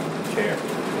care. I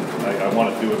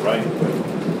wanna do it right, but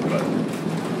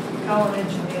Call an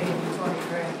engineer, you 20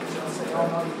 grand, because they'll say, oh,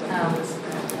 no, you Oh. don't do this and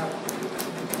that.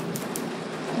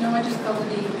 No, I just called the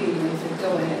DEP, and they said, go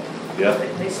ahead. yeah.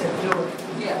 They said, do it.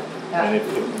 Yeah. And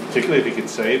particularly if you could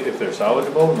save, if they're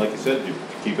salvageable, and like you said, you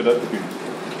keep it up, if you,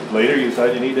 later you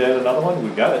decide you need to add another one, we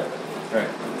got it. Right.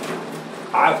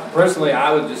 I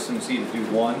would just see to do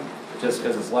one, just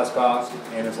because it's less cost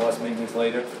and it's less maintenance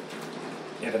later.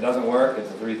 If it doesn't work, it's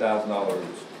a $3,000 ruse. Really.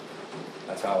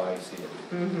 That's how I see it.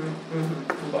 Mm-hmm,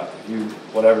 mm-hmm. But if you,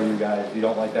 whatever you guys, if you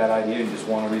don't like that idea, you just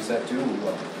want to reset too, we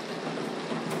will.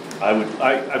 I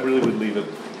really would leave it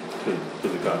to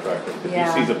the contractor. If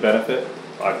Yeah. he sees a benefit,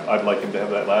 I'd like him to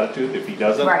have that latitude. If he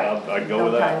doesn't, Right. I'd go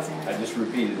with Don't that. cut his hand. I just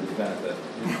repeated his benefit.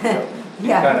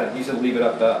 Yeah. He said leave it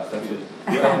up to us, that's what,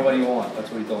 tell me what you want, that's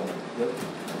what he told me.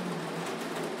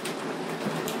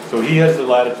 So he has the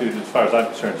latitude, as far as I'm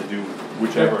concerned, to do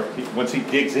whichever, once he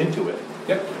digs into it,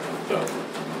 Yep. so.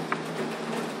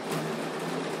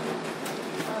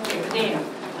 Okay, the dam,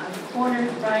 on corner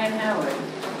Brian Howard.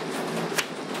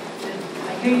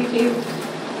 here you gave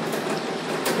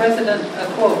the president a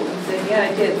quote, and he said,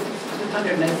 yeah, I did,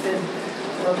 200, and I said,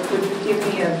 well, could you give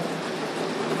me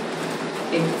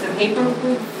some paper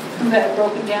with that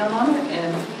broken down on it,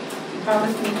 and he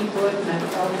promised me he would, and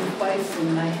I've called him twice,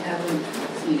 and I haven't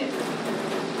seen it.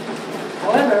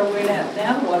 However,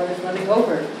 now the water is running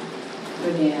over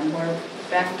the dam, we're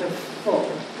back to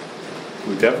full.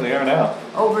 We definitely are now.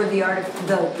 Over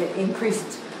the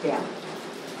increased, yeah.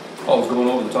 Oh, it's going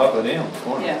over the top of the dam, this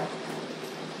morning. Yeah,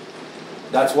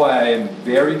 That's why I am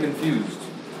very confused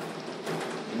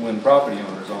when property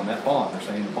owners on that pond are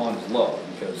saying the pond is low,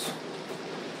 because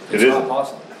it's It not isn't.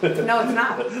 possible. No, it's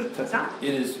not, it's not.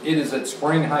 It is at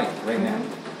spring height right now.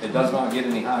 It does not get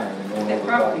any higher than going that over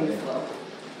the top property of the is dam. low.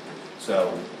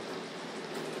 So,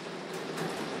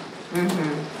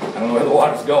 Mm-hmm. I don't know where the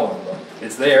water's going, but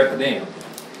it's there at the dam.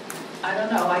 I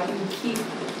don't know, I can keep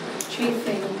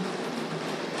chasing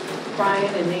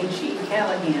Brian and H.E.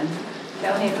 Callahan.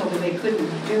 Callahan told me they couldn't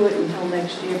do it until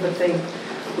next year, but they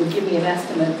would give me an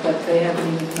estimate, but they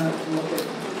haven't even come out to look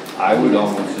at. I would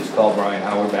almost just call Brian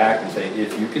Howard back and say,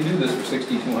 if you can do this for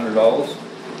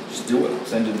 $6,200, just do it,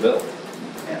 send you the bill.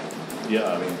 Yeah,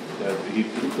 Yeah, I mean,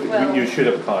 Well- you should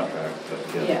have a contract,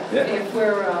 but yeah. yeah, if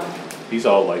we're, He's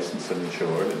all licensed and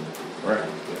insured and. Right.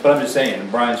 But I'm just saying,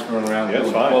 Brian's screwing around Yeah, with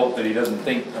it's a fine. quote that he doesn't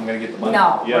think I'm gonna get the money.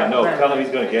 No. Yeah, no, Right, tell him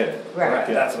he's gonna get it. Right.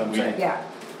 Yeah, That's what I'm saying. Yeah.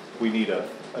 We need a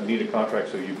contract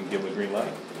so you can give him the green light.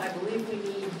 I believe we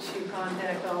need to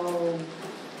contact all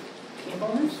camp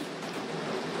owners.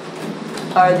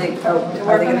 Are they work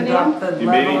gonna on the drop the You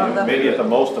level of the? maybe at the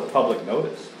most a public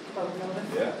notice. Public notice.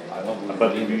 Yeah, I don't believe.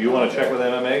 But it either. you wanna check with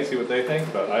MMA, see what they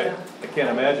think, but Yeah. I can't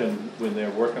imagine when they're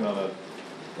working on a,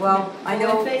 Well, I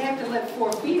Well, know, if they have to let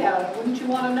 4 feet out, wouldn't you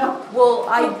wanna know? well,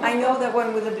 I know that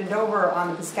when we lived in Dover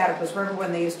on the Piscataqua River,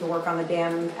 when they used to work on the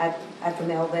dam at the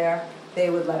mill there, they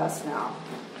would let us know.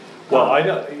 well, I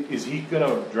don't, is he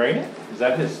gonna drain it? Is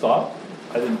that his thought?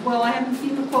 I didn't, Well, I haven't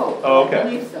seen the quote. Oh, okay. I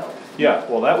believe so. yeah,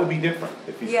 well, that would be different.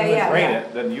 If he's Yeah, gonna yeah, drain yeah.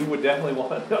 it, then you would definitely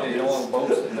wanna know. Yeah, you don't want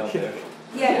boats sitting out there.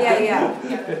 Yeah. Yeah.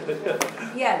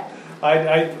 Yeah,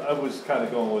 I was kinda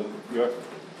going with your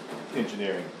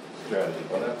engineering strategy.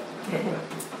 Whatever.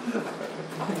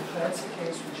 If that's the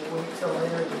case, would you wait till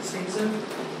later in the season?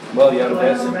 Well, you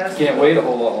can't wait a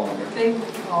whole lot longer. They,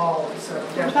 Oh, so.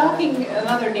 we're talking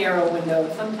another narrow window,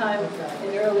 sometime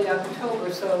in early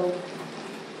October, so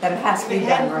that it has if to it be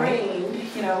done, hadn't right?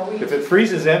 rained, you know, we, If it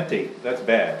freezes empty, that's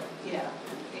bad. yeah.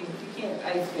 If you can't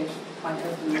ice fish, my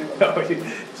husband will.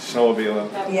 Snowmobiling.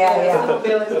 Yeah.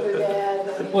 Snowmobiling with your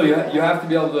dad. Well, you have to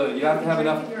be able to, you have to have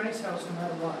enough, Your ice house no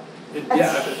matter what.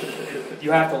 yeah,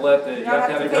 you have to let the, you have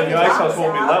to have. But your ice house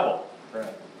won't be level. Right.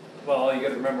 Well, you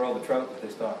gotta remember all the trout that they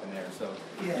stock in there, so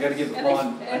you gotta give the And they-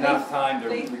 pond and enough they- time to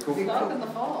They recoup. stock in the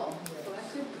fall, so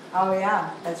I Oh, yeah,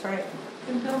 that's right.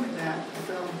 couldn't tell me that,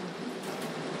 so.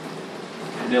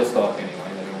 They'll stock anyway,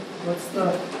 What's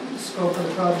the scope of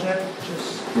the project?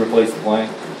 Just, they don't replace the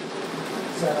plank.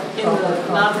 is that a In proper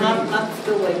the, not concrete? the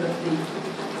spillway, but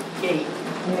the gate.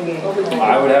 In the game. Well, we can-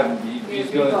 I would have, he's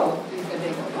He's gonna, gonna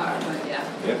take it apart, but yeah.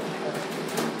 yeah.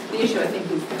 The issue, I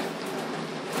think, is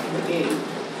the gate.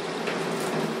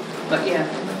 But yeah.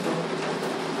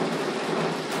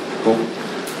 Cool.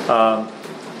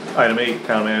 Item 8,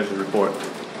 town manager's report,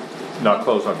 not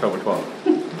closed October 12th.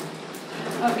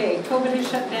 Okay, COVID has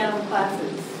shut down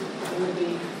classes. It will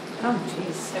be, Oh,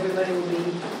 jeez. everybody will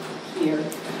be here.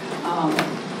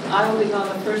 I will be gone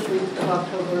the first week of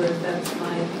October, that's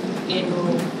my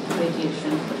annual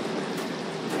vacation.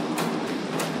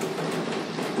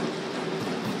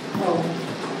 Oh,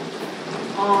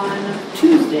 on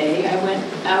Tuesday, I went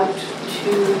out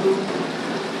to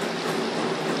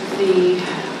the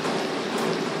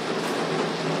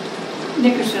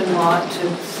Nickerson lot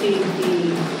to see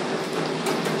the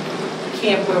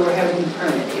camp where we're having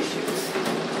permit issues,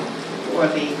 or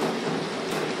the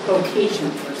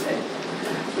location per se.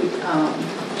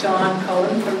 John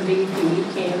Cullen from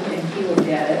DEP came and he looked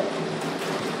at it.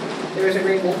 There is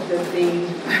agreement that the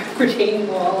retaining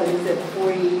wall is at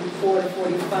 44 to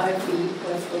 45 feet,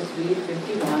 but it's supposed to be at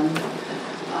 51.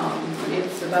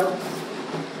 It's about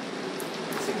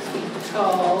 6 feet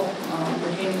tall.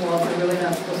 Retaining walls are really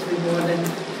not supposed to be more than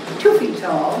 2 feet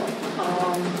tall.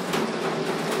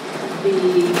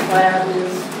 The slab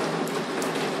is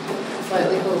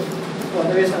slightly close, well,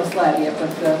 there is no slab yet, but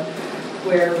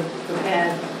where the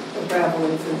pad of gravel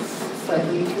is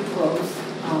slightly too close.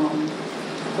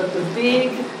 But the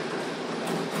big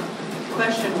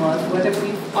question was whether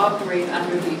we operate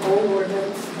under the old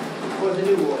ordinance or the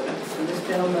new ordinance. And this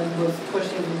gentleman was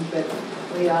pushing that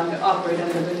we operate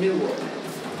under the new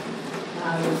ordinance.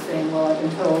 I was saying, well, I've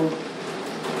been told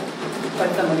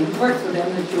by somebody who works with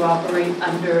them, that you operate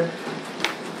under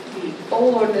the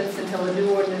old ordinance until the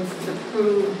new ordinance is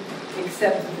approved,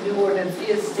 except that the new ordinance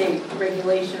is state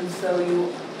regulations, so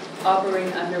you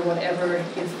operate under whatever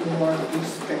is more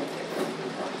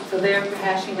restrictive. So they're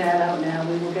hashing that out now.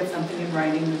 We will get something in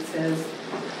writing that says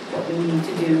what we need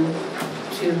to do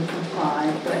to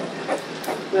comply, but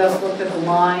we also looked at the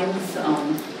lines.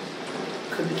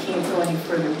 Could we cancel any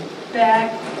further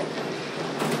back?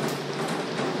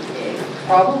 It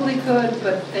probably could,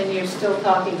 but then you're still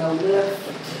talking a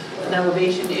lift, an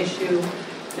elevation issue.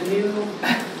 The new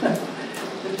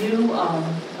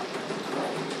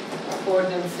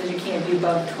ordinance says you can't be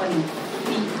above 20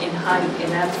 feet in height,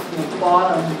 and that's from the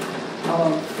bottom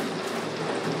of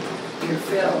your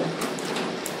fill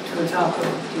to the top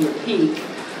of your peak.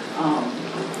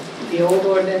 The old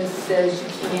ordinance says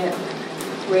you can't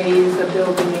raise a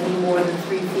building any more than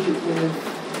 3 feet with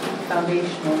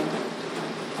foundational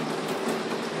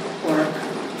work.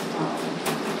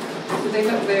 So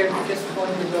they're just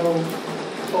going to go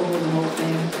over the whole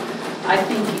thing. I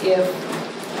think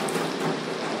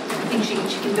she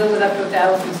can build it up to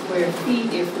 1,000 square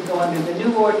feet if we go under the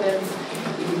new ordinance.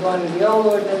 If you go under the old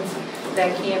ordinance,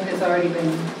 that camp has already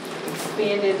been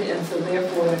expanded, and so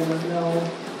therefore there was no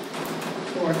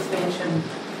more expansion,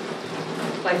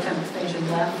 lifetime expansion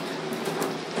left.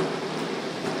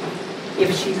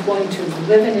 If she's going to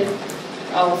live in it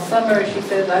all summer, she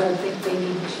says, I would think they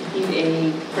need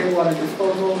a gray water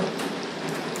disposal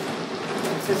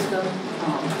system.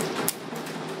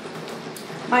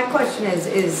 My question is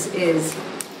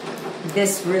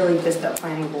this really just a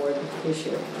planning board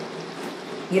issue?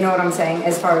 You know what I'm saying,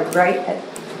 as far as, right?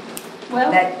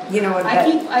 Well, that, you know what,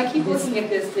 I keep looking at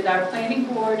this. Did our planning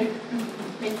board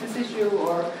make this issue,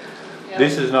 or? You know?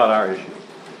 This is not our issue.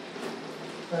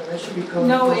 That should be code.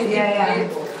 No,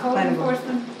 it's code Planning board.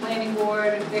 enforcement, planning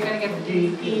board. They're gonna get the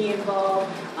DEP involved.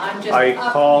 I'm just I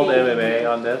called updating. MMA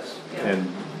on this, Yeah.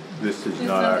 and this is There's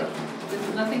not our,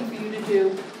 nothing for you to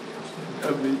do.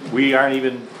 we aren't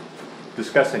even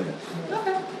discussing this.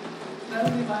 Okay,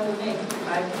 that'll be fine with me.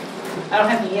 I don't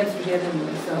have the answers yet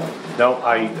anyway, so. No,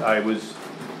 I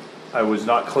was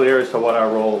not clear as to what our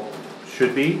role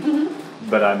should be,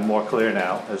 but I'm more clear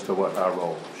now as to what our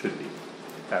role should be,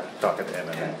 after talking to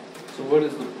MMA. So what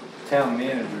is the town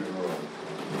manager's role?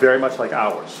 Very much like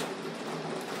ours.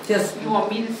 just, You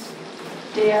want me to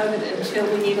stay out of it until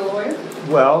we need a lawyer?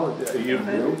 Well,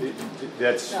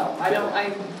 that's, No, I don't,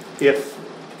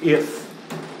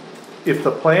 if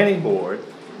the planning board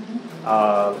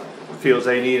feels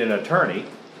they need an attorney,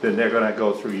 then they're gonna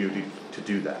go through you to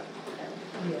do that.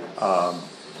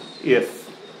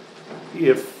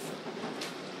 If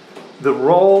the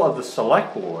role of the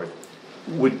select board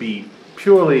would be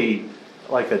purely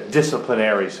like a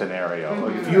disciplinary scenario.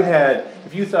 Like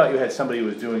if you thought you had somebody who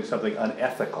was doing something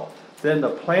unethical, then the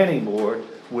planning board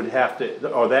would have to,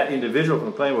 or that individual from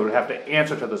the planning board would have to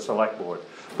answer to the select board.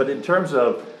 But in terms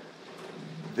of,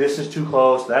 this is too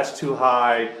close, that's too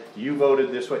high, you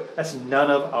voted this way, that's none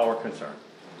of our concern.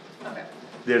 okay.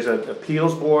 There's an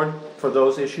appeals board for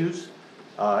those issues,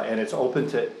 and it's open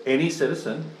to any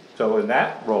citizen. So in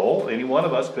that role, any one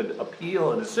of us could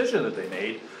appeal a decision that they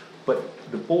made, but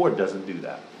the board doesn't do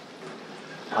that.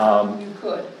 You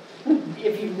could,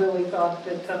 if you really thought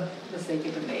that some mistake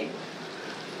had been made.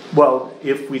 Well,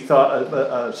 if we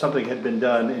thought something had been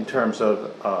done in terms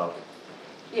of,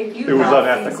 If you it was thought-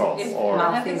 unethical, if or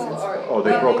unethical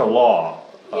they broke a law.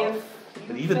 If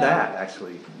But you even felt- that,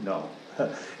 actually, no.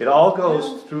 It all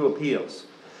goes through appeals.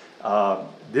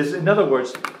 In other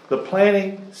words, the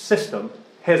planning system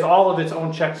has all of its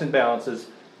own checks and balances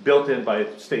built in by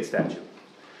state statute.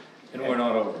 And we're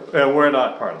not over it. And we're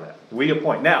not part of that. We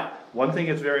appoint. Now, one thing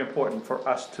that's very important for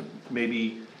us to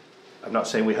maybe, I'm not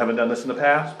saying we haven't done this in the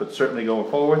past, but certainly going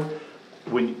forward,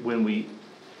 when we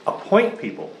appoint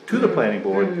people to the planning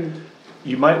board,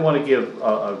 you might want to give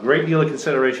a great deal of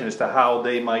consideration as to how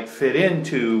they might fit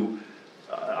into,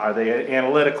 are they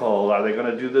analytical, are they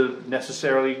gonna do the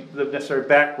necessary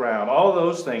background, all of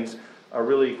those things are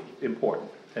really important.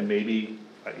 And maybe,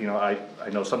 I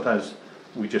know sometimes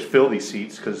we just fill these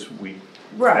seats because we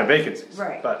have vacancies.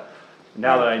 right. But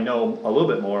now that I know a little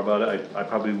bit more about it, I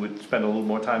probably would spend a little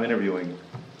more time interviewing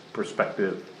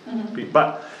prospective people.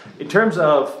 But in terms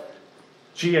of,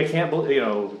 gee, I can't believe,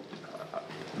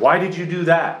 why did you do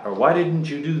that? Or why didn't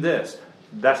you do this?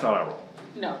 That's not our role,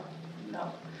 No.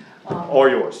 or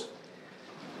yours.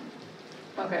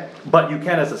 Okay, But you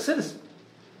can as a citizen.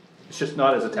 It's just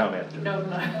not as a town manager. no,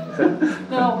 no,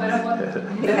 I don't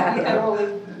want, I roll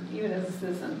even as a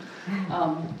citizen.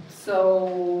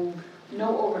 So,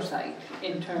 no oversight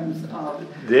in terms of,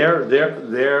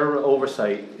 Their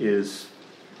oversight is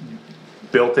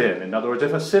built in. In other words,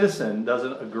 if a citizen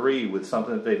doesn't agree with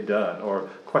something that they've done or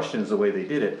questions the way they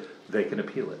did it, they can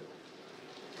appeal it.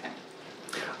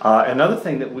 Another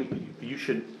thing that you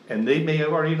should, and they may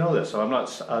already know this, so I'm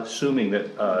not assuming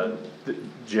that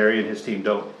Jerry and his team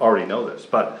don't already know this,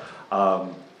 but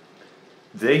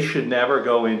they should never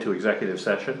go into executive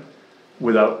session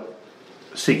without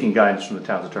seeking guidance from the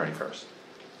town's attorney first.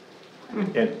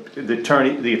 And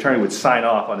the attorney would sign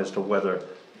off on as to whether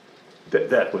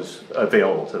that was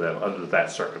available to them under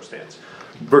that circumstance.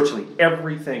 Virtually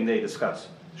everything they discuss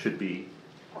should be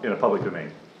in a public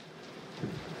domain.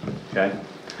 Okay?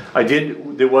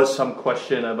 There was some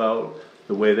question about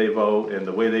the way they vote, and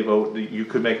the way they vote, you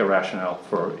could make a rationale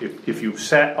for, if you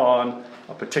sat on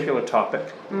a particular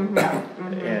topic,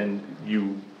 and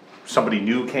somebody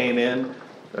new came in,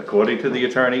 according to the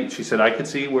attorney, she said, I could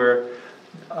see where,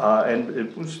 and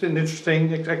it was an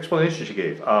interesting explanation she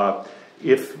gave.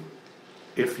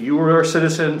 If you were a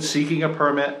citizen seeking a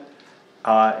permit,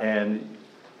 and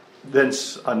then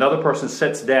another person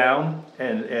sits down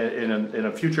and in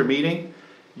a future meeting,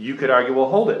 you could argue, well,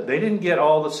 hold it. They didn't get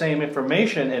all the same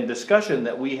information and discussion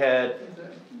that we had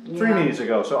 3 meetings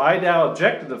ago. So I now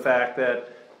object to the fact that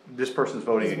this person's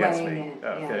voting against me.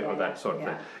 Okay, or that sort of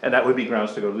thing. And that would be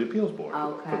grounds to go to the appeals board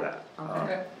for that.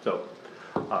 Okay. So,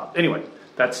 anyway,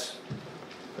 that's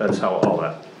how all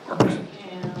that works.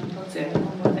 and let's see, I have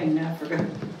one more thing now, I forgot.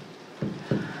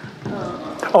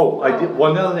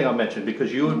 One other thing I'll mention,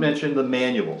 because you had mentioned the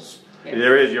manuals.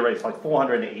 Yes. You're right, it's like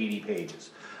 480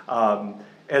 pages.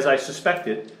 As I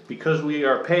suspected, because we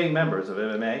are paying members of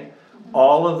MMA,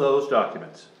 all of those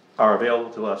documents are available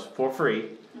to us for free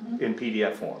in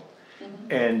PDF form.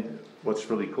 And what's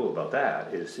really cool about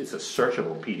that is it's a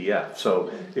searchable PDF.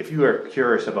 So if you are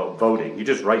curious about voting, you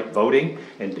just write voting,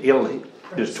 and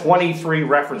there's 23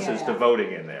 references to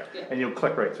voting in there, and you'll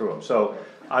click right through them. So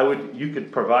you could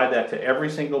provide that to every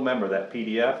single member, that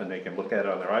PDF, and they can look at it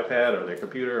on their iPad or their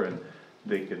computer, and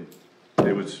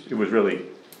it was really.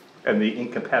 And the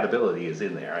incompatibility is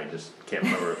in there, I just can't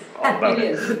remember all about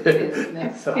it. It is in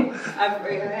there. So. I have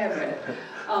read it.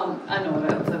 I know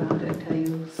what else I wanted to tell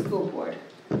you, school board.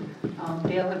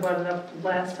 Dale had brought it up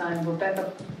last time,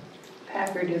 Rebecca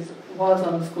Packard was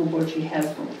on the school board, she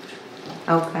has moved.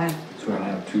 Okay. So we're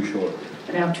now too short.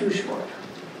 And now 2 short.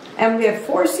 And we have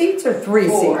 4 seats or 3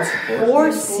 4. seats? 4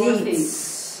 4 seats.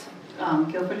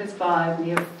 Guilford is 5, we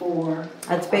have 4.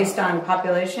 That's based on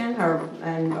population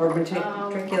and urban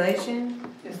matriculation?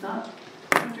 It's not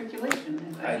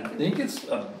matriculation. I think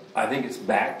it's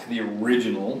back to the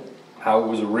original, how it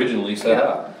was originally set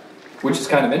up. Which is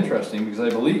kind of interesting, because I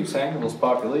believe Sangerville's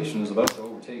population is about to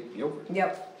overtake Guilford.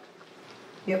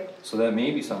 Yep. So that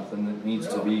may be something that needs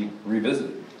to be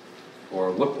revisited or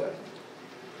looked at.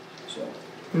 So.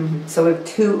 So we have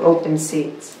 2 open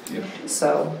seats. Yep.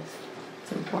 So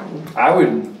it's important. I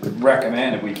would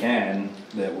recommend, if we can,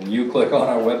 that when you click on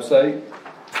our website,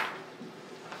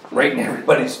 right in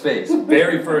everybody's face,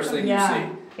 very first thing you see.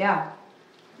 Yeah.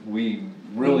 We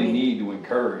really need to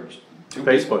encourage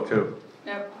Facebook too.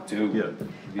 Yep. to be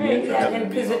Right, interested in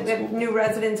and being because on the if school. new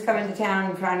residents come into town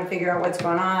and trying to figure out what's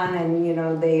going on,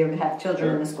 and they have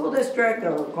children in the school district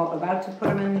or about to put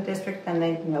them in the district, then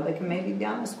they can maybe be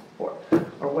on the school board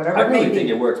or whatever. I it may really be. think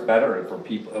it works better for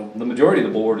people. The majority of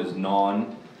the board is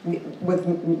with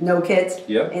no kids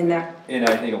Yep. in there. and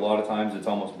I think a lot of times it's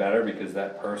almost better because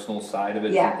that personal side of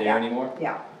it Yeah, isn't there yeah. anymore.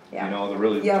 Yeah. They're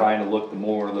really Yeah. trying to look the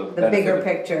benefit. bigger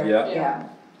picture. Yeah. Yeah.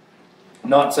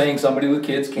 Not saying somebody with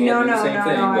kids can't No, do the no, same no,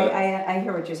 thing, no. but I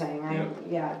hear what you're saying.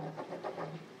 Yeah.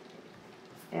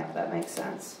 Yeah, that makes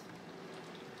sense.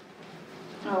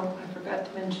 Oh, I forgot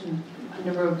to mention,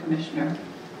 under road commissioner.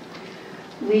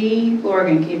 Lee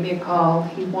Lorgan gave me a call.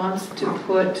 He wants to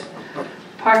put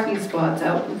parking spots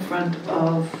out in front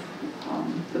of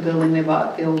the building they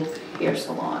bought, the old hair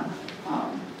salon.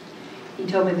 He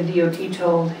told me the DOT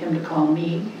told him to call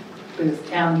me because the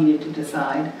town needed to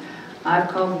decide. I've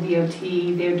called the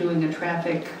DOT. They're doing a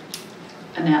traffic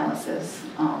analysis.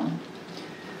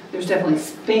 There's definitely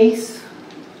space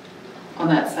on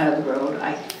that side of the road.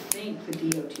 I think the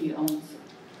DOT owns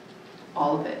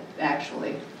all of it,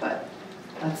 actually, but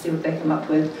let's see what they come up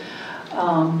with.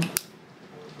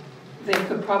 They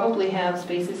could probably have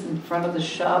spaces in front of the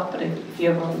shop, but if you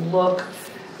ever look,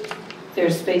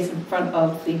 there's space in front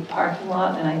of the parking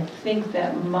lot, and I think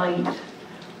that might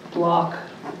block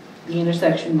the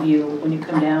intersection view when you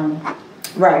come down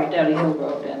Dowdy Hill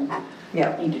Road and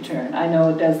need to turn. I know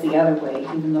it does the other way,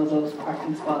 even though those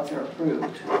parking spots are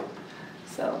approved.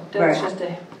 So that's just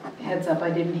a heads up.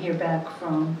 I didn't hear back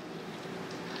from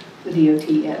the DOT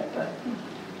yet, but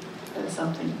that is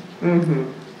something Mm-hmm.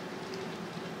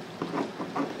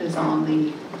 that is on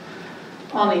the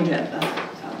agenda,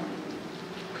 so.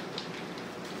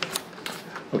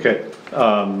 Okay,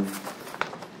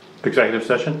 executive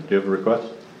session, do you have a request?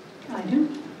 I do.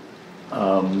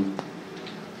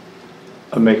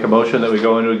 I make a motion that we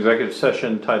go into executive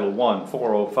session, Title 1,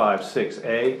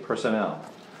 4056A, Personnel.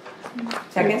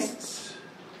 Second?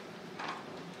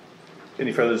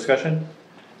 Any further discussion?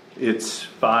 It's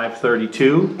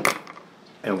 5:32,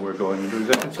 and we're going into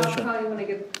executive I'll session. call you when I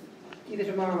get, either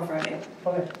tomorrow or Friday.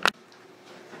 Okay.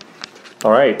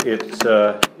 All right, it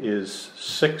is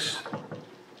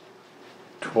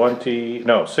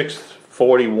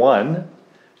 6:41,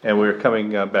 and we're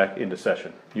coming back into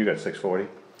session. You got 6:40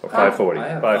 or 5:40? I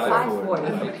have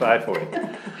 5:40. 5:40.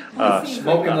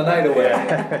 Smoking the night away.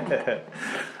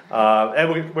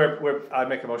 And I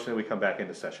make a motion that we come back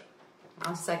into session.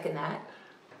 I'll second that.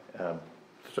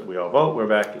 So we all vote, we're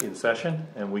back in session,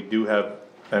 and we do have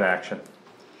an action.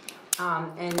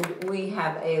 And we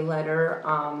have a letter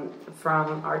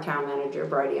from our town manager,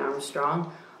 Bridie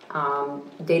Armstrong,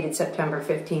 dated September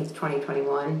 15th,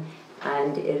 2021.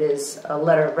 And it is a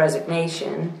letter of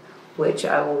resignation, which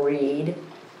I will read,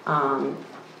 and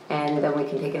then we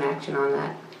can take an action on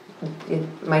that.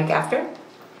 Mike, after?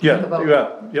 Yep,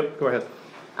 go ahead.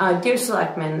 Dear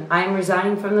Selectmen, I am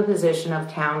resigning from the position of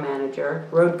Town Manager,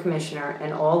 Road Commissioner,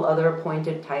 and all other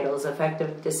appointed titles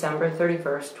effective December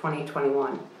 31st,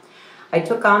 2021. I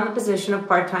took on the position of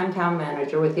part-time Town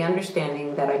Manager with the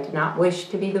understanding that I did not wish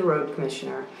to be the Road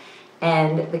Commissioner,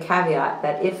 and the caveat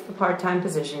that if the part-time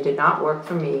position did not work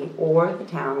for me or the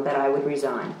town, that I would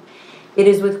resign. It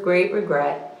is with great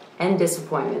regret and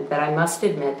disappointment that I must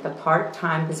admit the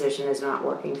part-time position is not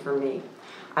working for me.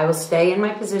 I will stay in my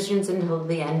positions until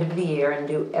the end of the year and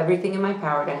do everything in my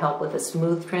power to help with a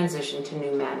smooth transition to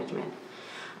new management.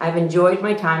 I've enjoyed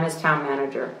my time as town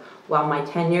manager. While my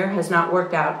tenure has not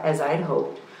worked out as I had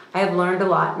hoped, I have learned a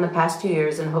lot in the past 2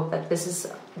 years and hope that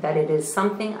it is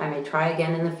something I may try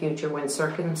again in the future when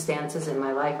circumstances in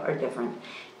my life are different.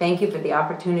 Thank you for the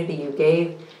opportunity you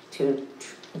gave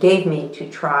me to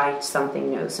try something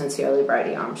new. Sincerely,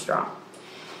 Bridie Armstrong.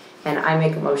 And I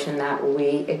make a motion that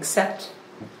we accept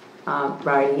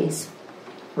Bridie's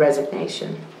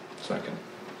resignation. Second.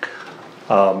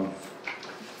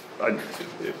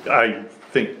 I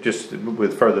think just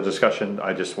with further discussion,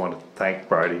 I just want to thank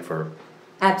Bridie for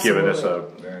Absolutely. giving us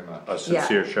Very much. a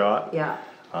sincere shot. Yeah.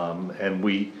 And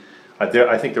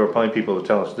I think there were plenty of people who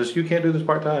tell us this, you can't do this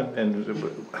part-time, and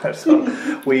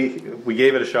so we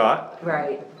gave it a shot.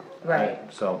 Right.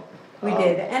 So. We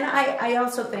did, and I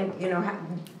also think,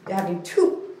 having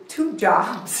two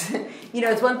jobs,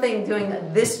 it's one thing doing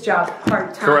this job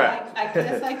part-time. Correct. I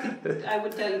guess I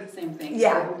would tell you the same thing.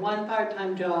 Yeah. So one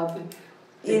part-time job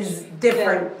Is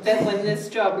different. Then when this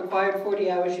job required 40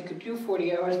 hours, you could do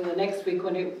 40 hours, and the next week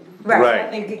when it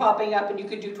Right. something popping up and you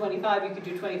could do 25, you could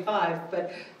do 25.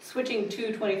 But switching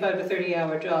to 25 to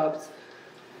 30-hour jobs,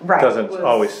 Right. Doesn't Was-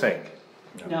 always sync.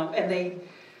 and they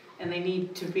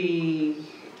need to be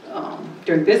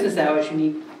during business hours. You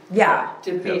need Yeah.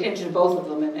 to pay attention to both of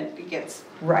them, and it gets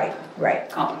Right.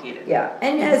 complicated. Yeah,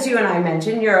 and as you and I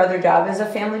mentioned, your other job is a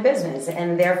family business,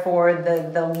 and therefore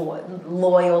the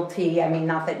loyalty, I mean,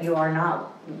 not that you are not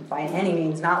by any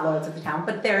means not loyal to the town,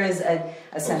 but there is a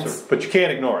sense. But you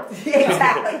can't ignore it.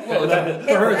 Exactly. Well,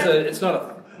 for her, it's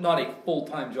not a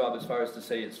full-time job as far as to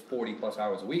say it's 40 plus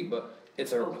hours a week, but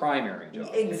it's her primary job.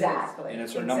 Exactly. And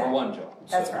it's her number one job.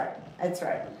 That's so. right. That's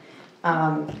right.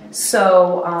 I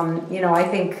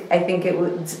think it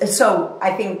would. So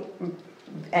I think,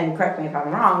 and correct me if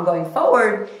I'm wrong. Going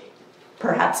forward,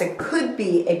 perhaps it could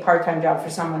be a part-time job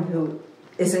for someone who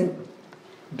isn't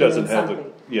Doesn't doing have the,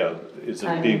 something.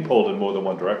 isn't being pulled in more than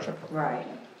one direction. Right.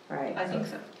 I think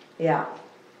so. Yeah.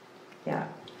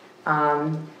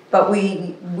 But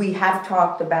we have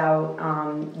talked about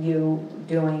you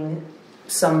doing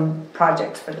some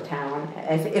projects for the town.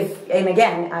 And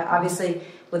again, obviously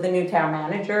with a new town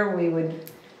manager, we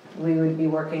would be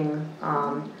working.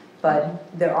 But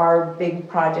there are big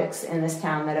projects in this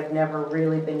town that have never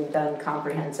really been done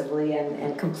comprehensively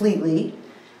and completely,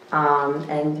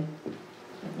 and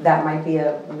that might be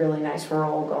a really nice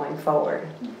role going forward.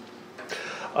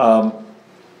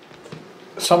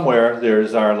 Somewhere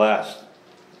there's our last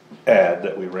ad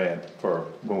that we ran for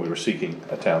when we were seeking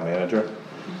a town manager.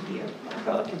 Yeah, I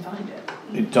probably can find it.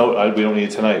 We don't need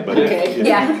it tonight, but Okay. if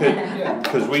Yeah. you could,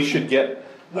 because we should get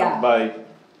Yeah. by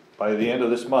by the end of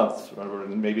this month, or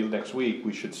maybe next week,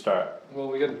 we should start. Well,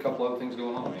 we got a couple other things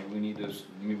going on. Maybe we need to,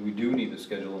 we do need to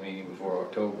schedule a meeting before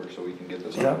October so we can get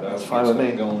this Yeah, out. that's fine with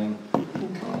me. Going.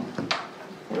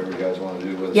 Whatever you guys wanna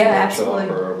do, whether it's Yeah, a workshop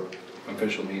absolutely. or an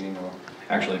official meeting, or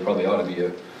actually it probably ought to be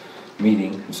a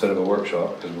meeting instead of a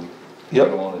workshop, because we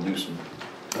Yep. wanna do some.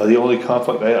 The only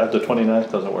conflict, the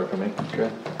 29th doesn't work for me.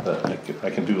 Okay. I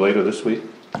can do later this week.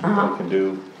 I can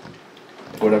do,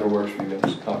 Whatever works for you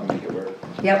guys, I can make it work.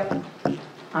 Yep.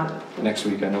 Next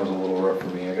week I know is a little rough for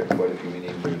me, I got quite a few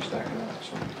meetings we're stacking up,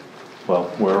 so.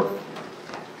 well, we're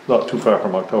not too far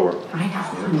from October. I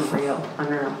know,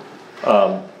 unreal.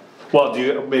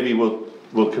 Well, maybe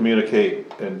we'll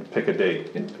communicate and pick a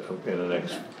date in the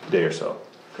next day or so.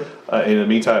 In the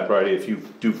meantime, Brady, if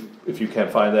you can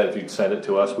find that, if you send it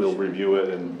to us, we'll review it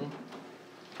and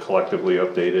collectively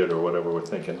update it or whatever we're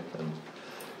thinking and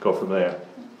go from there.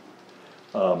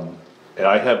 And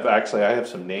I have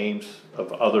some names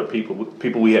of other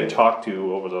people we had talked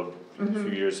to over the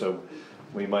few years, so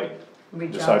we might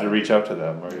decide to reach out to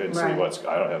them and see Right.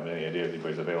 I don't have any idea if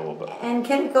anybody's available, but And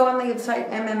can it go on the site,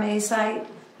 MMA site?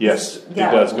 yes, it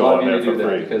Yeah. does go Well, on I there need to for do that,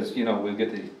 free. because, you know, we'll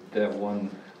get that one,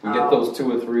 we get those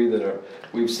 2 or 3 that are,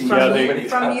 we've seen Yeah, so they- many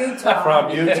From times. Utah. From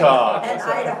Utah. And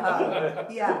Idaho,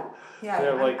 yeah.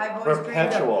 They're like I've always dreamed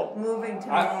perpetual. of moving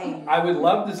to I Maine. would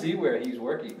love to see where he's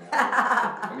working now.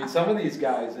 I mean, some of these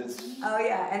guys, it's, Oh,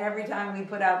 yeah, and every time we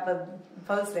put out the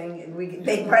posting,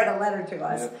 they write a letter to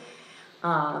us.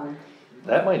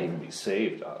 That might even be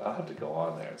saved. I'll have to go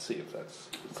on there and see if that's.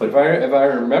 but if I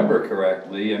remember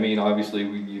correctly, I mean, obviously,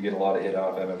 you get a lot of hit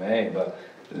off MMA, but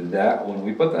that, when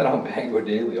we put that on Bangor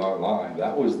Daily online,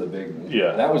 that was the big,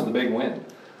 Yeah. that was the big win.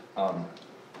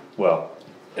 Well,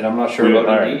 And I'm not sure we didn't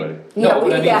about hire the anybody. Yeah, No,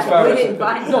 but I mean, as far we as, didn't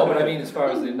find no, but I somebody. mean, as far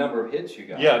as the number of hits you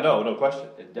got. Yeah, no question.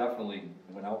 It definitely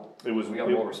went out. It was We got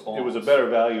more response. It was a better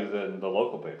value than the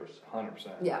local papers. 100%.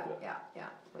 Yeah,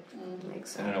 which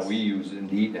makes And I know sense. we use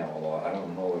Indeed now a lot. I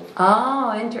don't know if,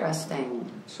 Oh,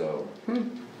 interesting. so.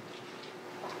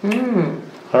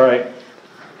 All right.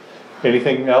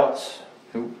 Anything else?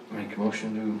 Who make a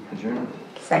motion to adjourn?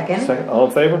 Second? Second, all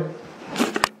in favor?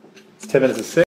 It's 10 minutes to 6.